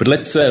believe. But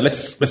let's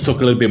talk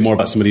a little bit more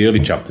about some of the early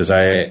chapters.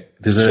 Sure.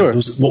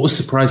 What was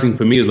surprising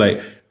for me is like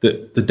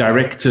the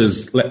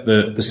directors let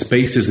the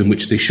spaces in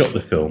which they shot the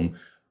film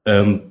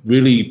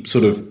really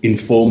sort of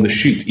inform the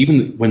shoot,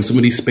 even when some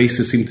of these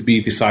spaces seem to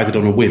be decided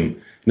on a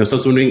whim. So I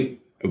was wondering,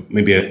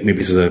 maybe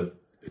this is a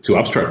too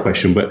abstract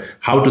question, but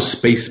how does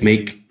space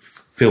make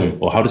film,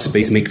 or how does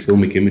space make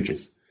filmic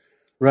images?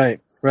 Right.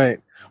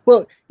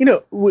 Well,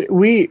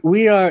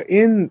 we are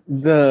in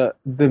the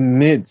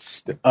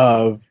midst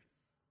of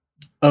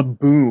a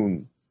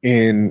boom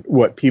in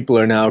what people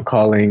are now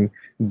calling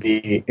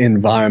the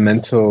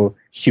environmental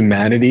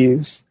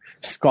humanities.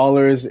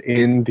 Scholars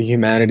in the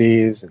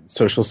humanities and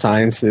social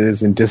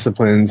sciences and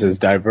disciplines as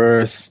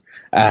diverse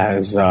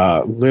as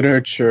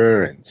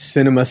literature and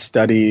cinema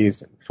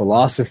studies and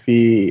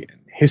philosophy and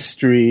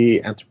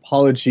history,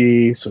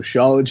 anthropology,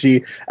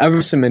 sociology,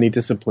 ever so many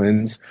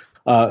disciplines,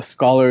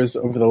 scholars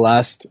over the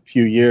last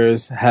few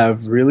years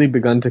have really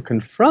begun to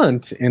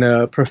confront in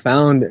a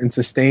profound and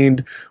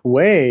sustained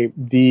way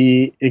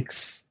the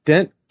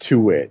extent to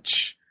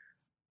which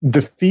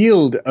the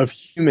field of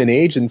human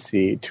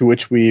agency to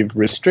which we've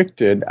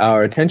restricted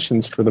our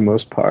attentions for the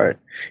most part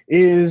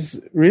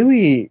is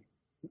really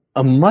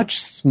a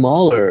much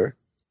smaller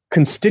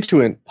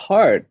constituent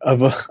part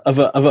of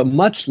a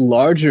much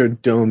larger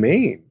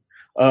domain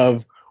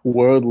of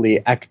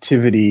worldly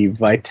activity,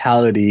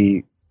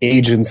 vitality,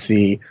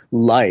 agency,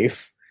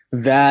 life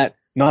that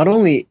not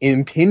only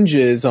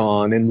impinges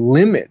on and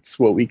limits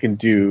what we can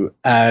do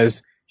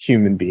as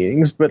human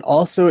beings, but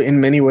also in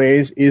many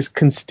ways is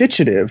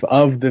constitutive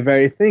of the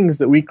very things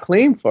that we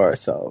claim for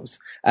ourselves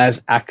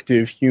as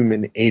active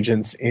human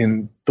agents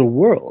in the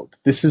world.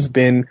 This has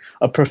been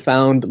a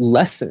profound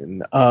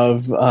lesson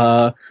of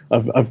the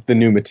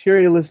new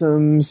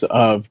materialisms,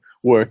 of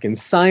work in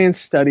science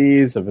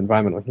studies, of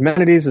environmental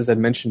humanities, as I'd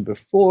mentioned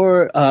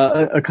before,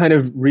 a kind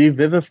of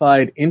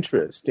revivified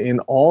interest in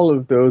all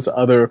of those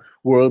other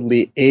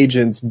worldly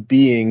agents,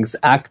 beings,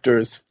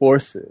 actors,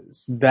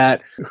 forces,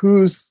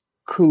 whose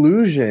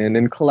collusion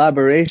and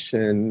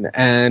collaboration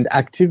and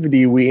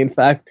activity we in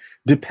fact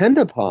depend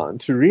upon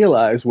to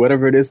realize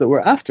whatever it is that we're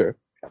after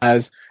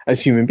as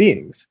human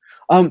beings.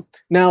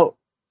 Now,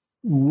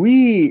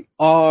 we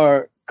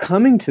are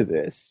coming to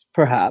this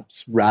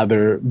perhaps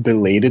rather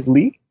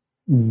belatedly.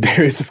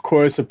 There is, of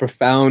course, a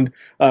profound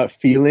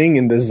feeling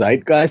in the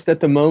zeitgeist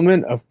at the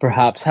moment of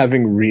perhaps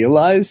having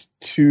realized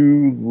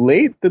too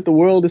late that the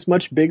world is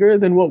much bigger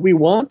than what we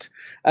want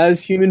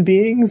as human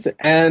beings,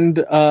 and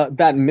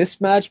that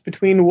mismatch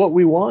between what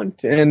we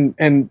want and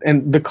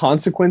the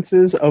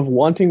consequences of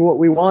wanting what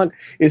we want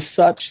is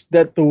such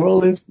that the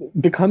world is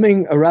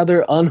becoming a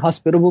rather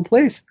unhospitable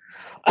place.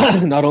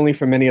 Not only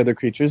for many other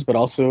creatures, but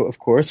also, of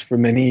course, for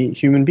many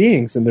human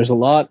beings. And there's a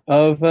lot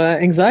of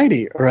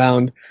anxiety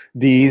around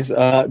these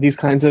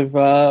kinds of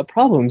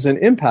problems and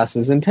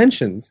impasses and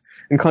tensions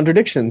and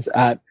contradictions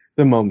at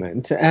the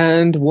moment.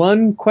 And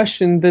one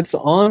question that's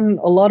on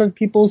a lot of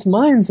people's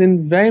minds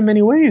in very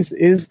many ways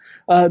is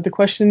the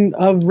question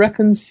of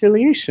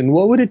reconciliation.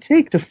 What would it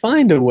take to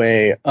find a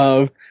way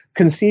of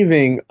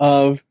conceiving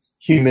of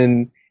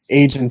human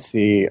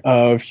agency,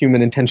 of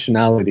human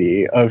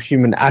intentionality, of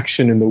human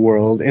action in the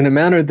world in a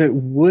manner that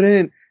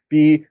wouldn't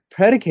be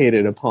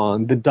predicated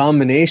upon the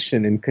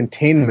domination and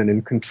containment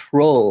and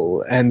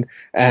control and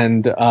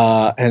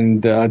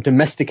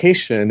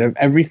domestication of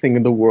everything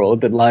in the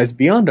world that lies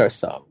beyond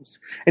ourselves.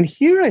 And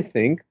here I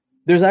think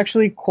there's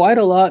actually quite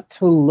a lot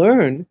to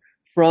learn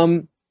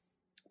from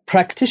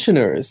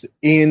practitioners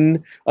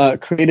in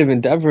creative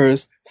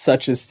endeavors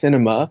such as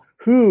cinema,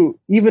 who,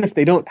 even if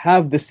they don't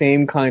have the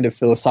same kind of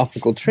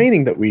philosophical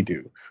training that we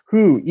do,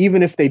 who,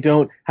 even if they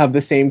don't have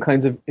the same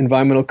kinds of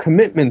environmental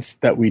commitments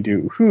that we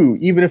do, who,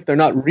 even if they're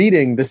not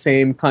reading the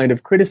same kind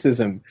of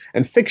criticism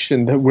and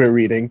fiction that we're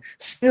reading,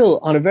 still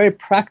on a very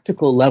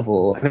practical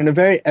level and in a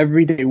very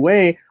everyday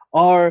way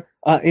are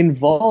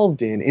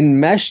involved in,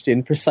 enmeshed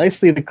in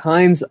precisely the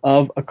kinds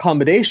of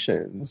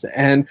accommodations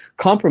and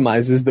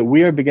compromises that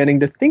we are beginning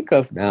to think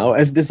of now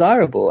as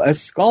desirable as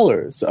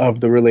scholars of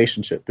the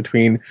relationship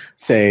between,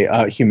 say,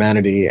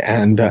 humanity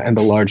and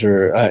the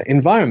larger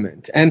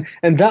environment. And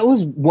that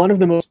was one of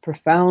the most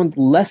profound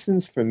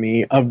lessons for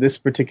me of this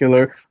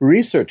particular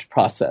research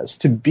process,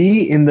 to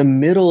be in the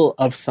middle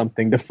of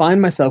something, to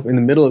find myself in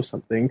the middle of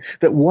something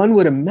that one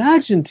would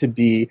imagine to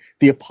be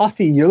the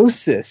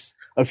apotheosis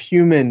of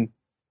human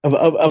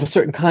of a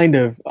certain kind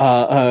of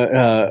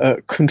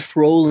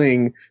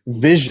controlling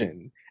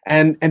vision,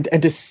 and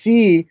to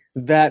see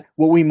that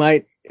what we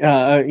might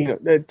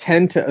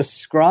tend to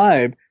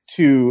ascribe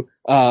to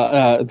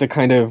the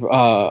kind of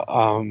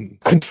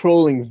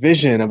controlling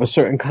vision of a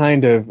certain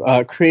kind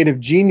of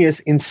creative genius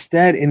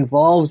instead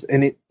involves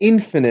an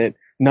infinite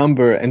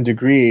number and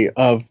degree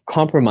of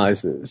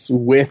compromises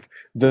with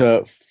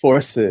the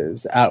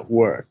forces at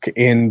work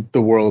in the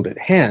world at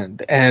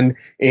hand, and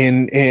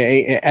in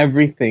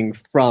everything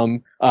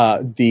from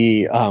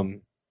the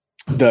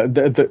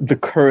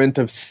current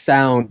of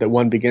sound that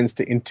one begins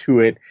to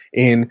intuit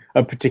in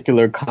a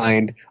particular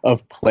kind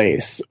of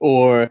place,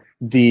 or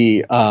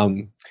the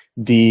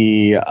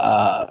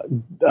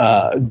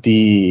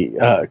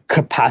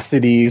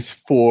capacities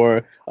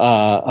for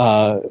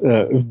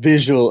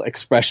visual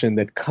expression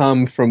that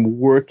come from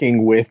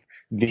working with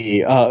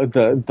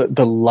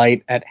the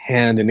light at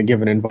hand in a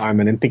given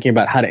environment and thinking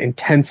about how to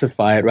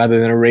intensify it rather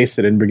than erase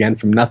it and begin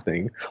from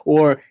nothing.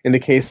 Or in the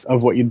case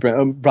of what you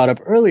brought up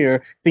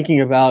earlier,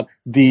 thinking about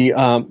the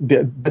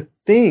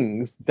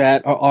things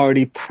that are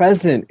already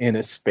present in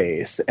a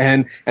space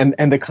and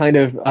the kind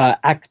of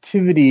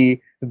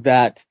activity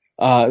that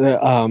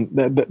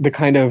the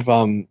kind of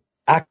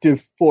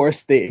active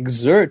force they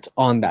exert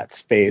on that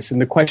space,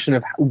 and the question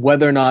of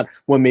whether or not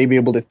one may be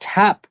able to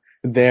tap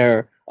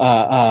their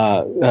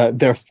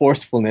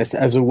forcefulness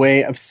as a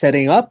way of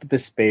setting up the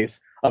space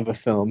of a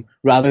film,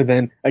 rather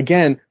than,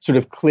 again, sort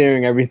of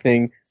clearing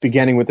everything,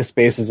 beginning with the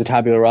space as a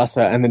tabula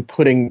rasa, and then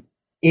putting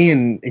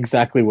in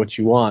exactly what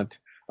you want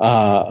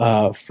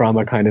from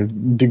a kind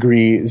of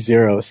degree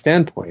zero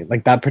standpoint.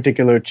 Like that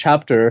particular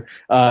chapter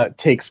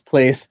takes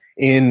place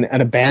in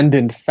an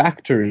abandoned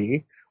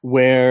factory,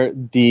 where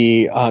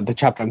the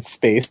chapter on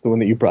space, the one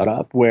that you brought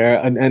up, where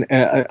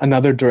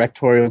another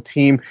directorial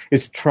team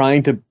is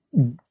trying to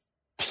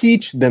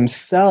teach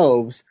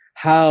themselves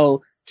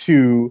how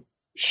to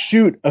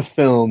shoot a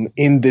film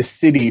in this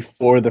city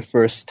for the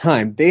first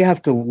time. They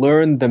have to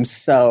learn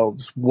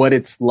themselves what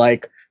it's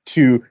like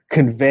to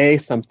convey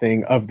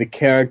something of the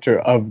character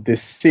of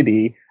this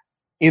city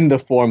in the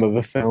form of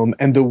a film.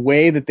 And the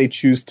way that they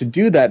choose to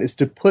do that is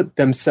to put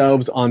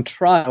themselves on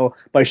trial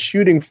by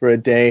shooting for a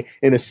day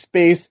in a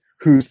space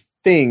whose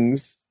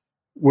things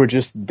were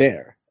just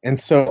there. And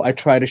so I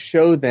try to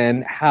show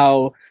then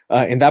how,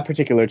 in that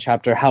particular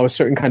chapter, how a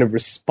certain kind of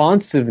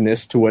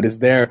responsiveness to what is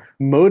there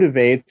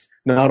motivates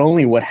not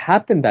only what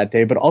happened that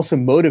day, but also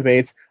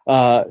motivates,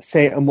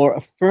 say, a more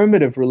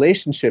affirmative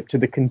relationship to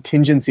the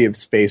contingency of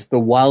space, the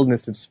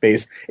wildness of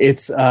space,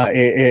 its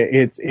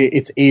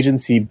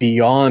agency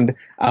beyond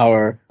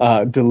our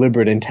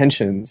deliberate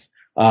intentions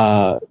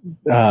that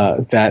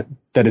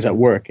is at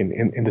work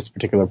in this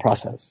particular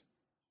process.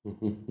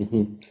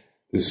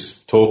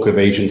 This talk of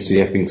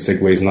agency, I think,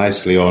 segues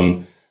nicely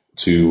on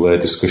to a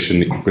discussion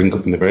that you bring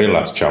up in the very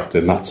last chapter,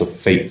 and that's of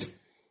fate.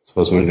 So I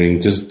was wondering,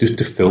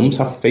 do films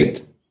have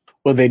fate?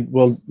 Well, they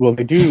do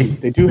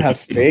have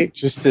fate,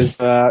 just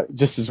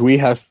as we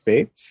have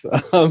fates.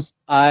 There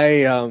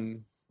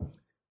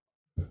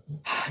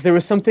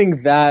was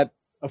something that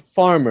a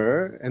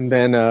farmer, and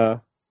then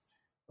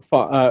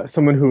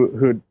someone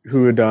who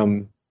had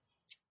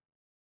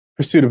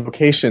pursued a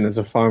vocation as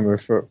a farmer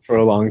for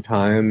a long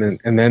time,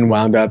 and then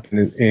wound up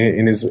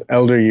in his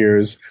elder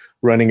years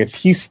running a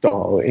tea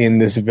stall in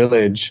this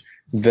village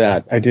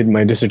that I did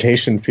my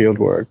dissertation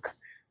fieldwork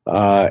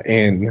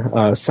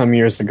in some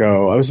years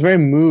ago. I was very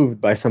moved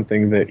by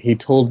something that he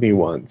told me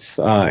once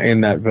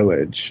in that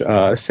village,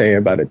 say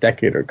about a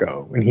decade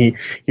ago, when he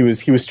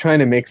was trying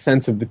to make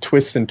sense of the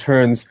twists and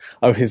turns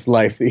of his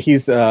life.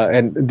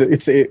 I'm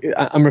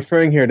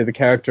referring here to the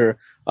character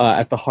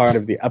at the heart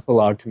of the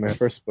epilogue to my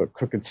first book,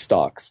 Crooked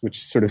Stalks,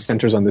 which sort of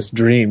centers on this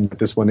dream that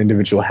this one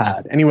individual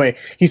had. Anyway,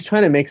 he's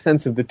trying to make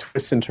sense of the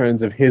twists and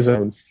turns of his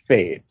own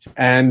fate.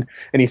 And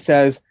he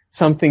says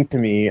something to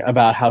me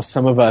about how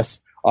some of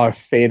us are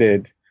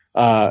fated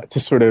to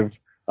sort of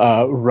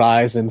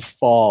rise and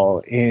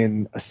fall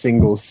in a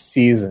single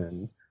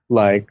season,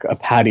 like a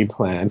paddy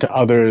plant.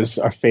 Others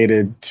are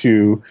fated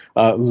to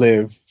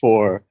live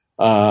for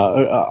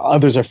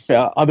others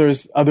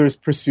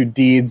pursue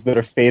deeds that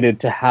are fated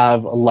to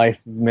have a life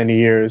of many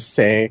years,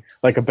 say,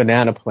 like a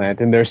banana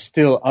plant. And there's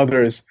still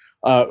others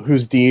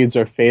whose deeds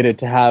are fated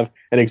to have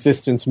an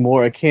existence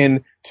more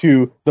akin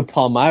to the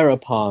palmyra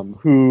palm,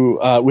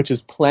 which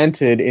is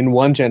planted in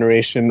one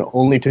generation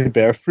only to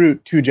bear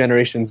fruit 2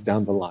 generations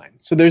down the line.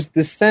 So there's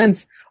this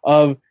sense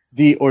of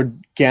the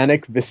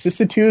organic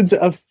vicissitudes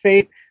of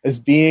fate as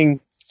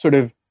being sort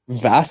of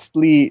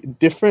vastly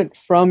different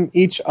from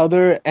each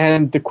other,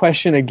 and the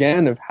question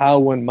again of how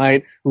one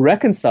might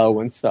reconcile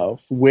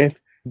oneself with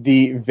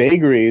the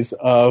vagaries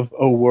of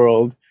a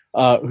world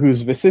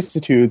whose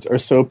vicissitudes are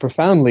so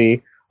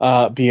profoundly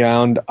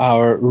beyond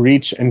our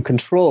reach and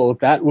control.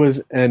 That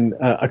was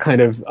a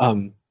kind of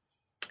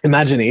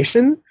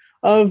imagination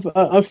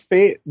of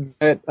fate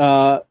that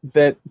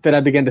I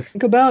began to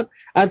think about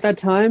at that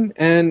time,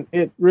 and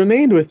it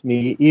remained with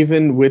me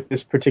even with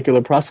this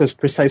particular process,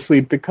 precisely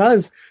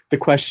because the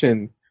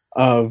question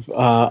of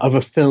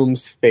a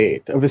film's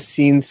fate, of a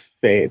scene's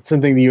fate,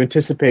 something that you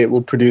anticipate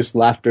will produce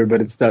laughter, but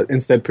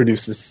instead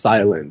produces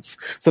silence,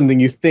 something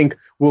you think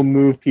will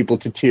move people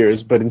to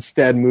tears, but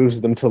instead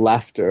moves them to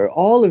laughter.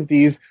 All of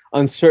these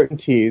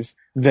uncertainties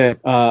that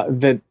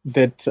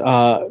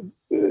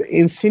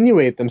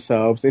insinuate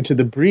themselves into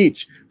the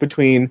breach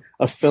between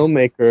a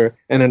filmmaker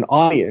and an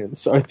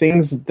audience are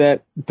things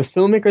that the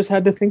filmmakers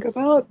had to think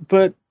about,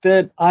 but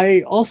that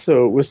I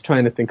also was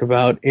trying to think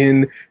about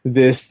in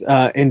this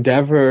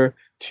endeavor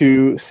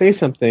to say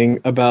something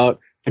about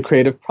the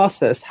creative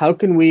process. How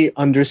can we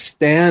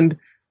understand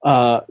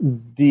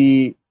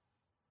the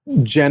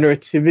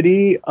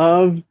generativity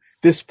of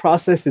this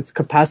process, its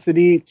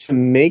capacity to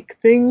make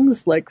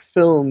things like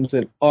films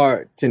and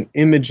art and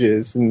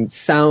images and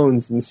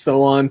sounds and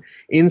so on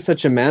in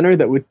such a manner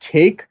that would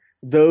take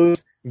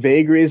those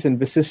vagaries and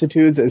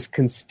vicissitudes as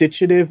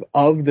constitutive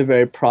of the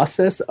very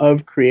process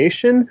of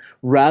creation,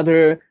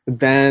 rather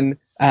than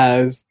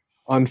as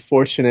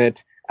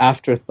unfortunate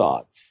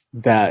afterthoughts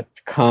that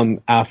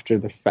come after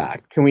the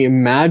fact? Can we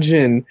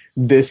imagine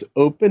this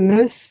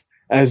openness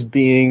as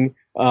being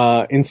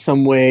in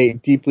some way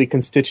deeply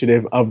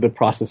constitutive of the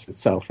process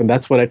itself? And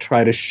that's what I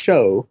try to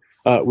show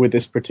with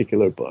this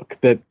particular book,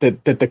 that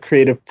the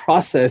creative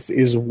process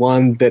is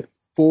one that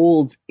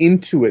folds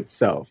into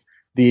itself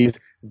these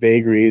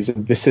vagaries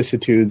and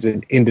vicissitudes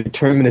and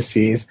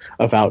indeterminacies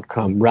of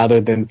outcome, rather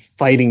than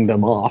fighting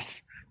them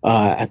off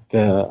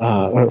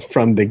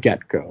from the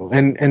get-go.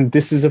 And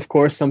this is, of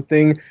course,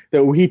 something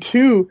that we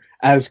too,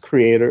 as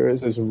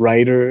creators, as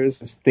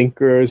writers, as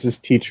thinkers, as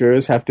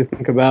teachers, have to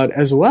think about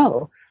as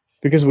well.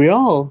 Because we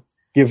all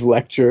give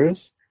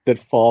lectures that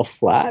fall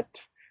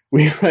flat.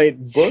 We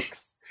write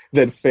books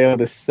that fail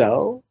to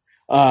sell.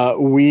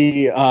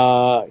 We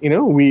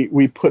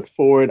put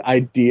forward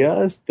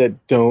ideas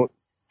that don't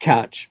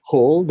catch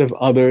hold of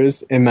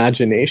others'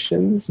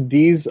 imaginations.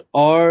 These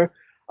are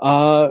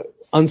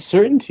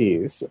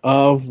uncertainties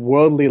of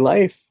worldly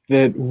life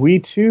that we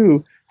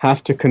too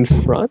have to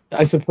confront.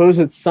 I suppose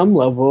at some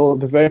level,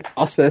 the very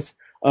process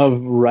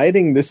of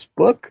writing this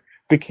book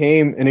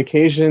became an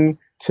occasion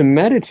to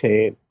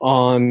meditate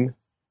on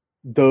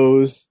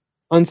those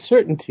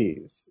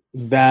uncertainties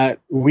that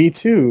we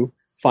too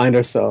find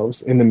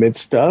ourselves in the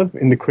midst of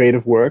in the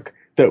creative work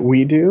that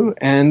we do,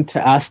 and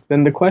to ask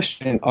then the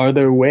question, are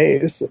there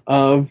ways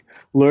of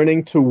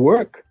learning to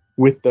work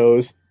with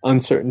those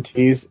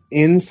uncertainties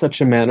in such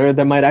a manner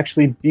that might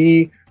actually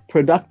be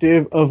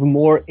productive of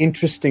more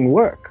interesting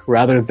work,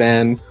 rather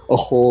than a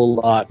whole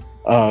lot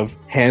of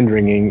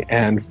hand-wringing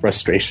and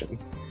frustration?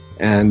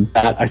 And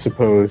that, I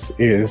suppose,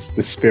 is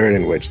the spirit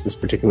in which this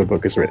particular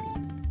book is written.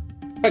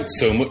 Thanks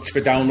so much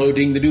for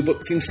downloading the New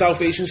Books in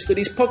South Asian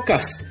Studies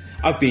podcast.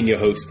 I've been your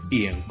host,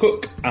 Ian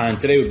Cook, and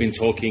today we've been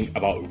talking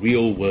about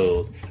Real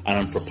World, an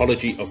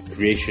anthropology of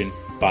creation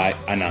by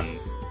Anand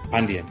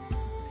Pandian.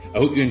 I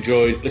hope you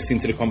enjoyed listening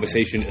to the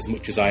conversation as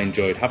much as I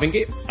enjoyed having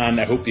it, and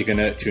I hope you're going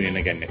to tune in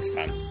again next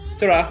time.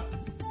 Ta-ra!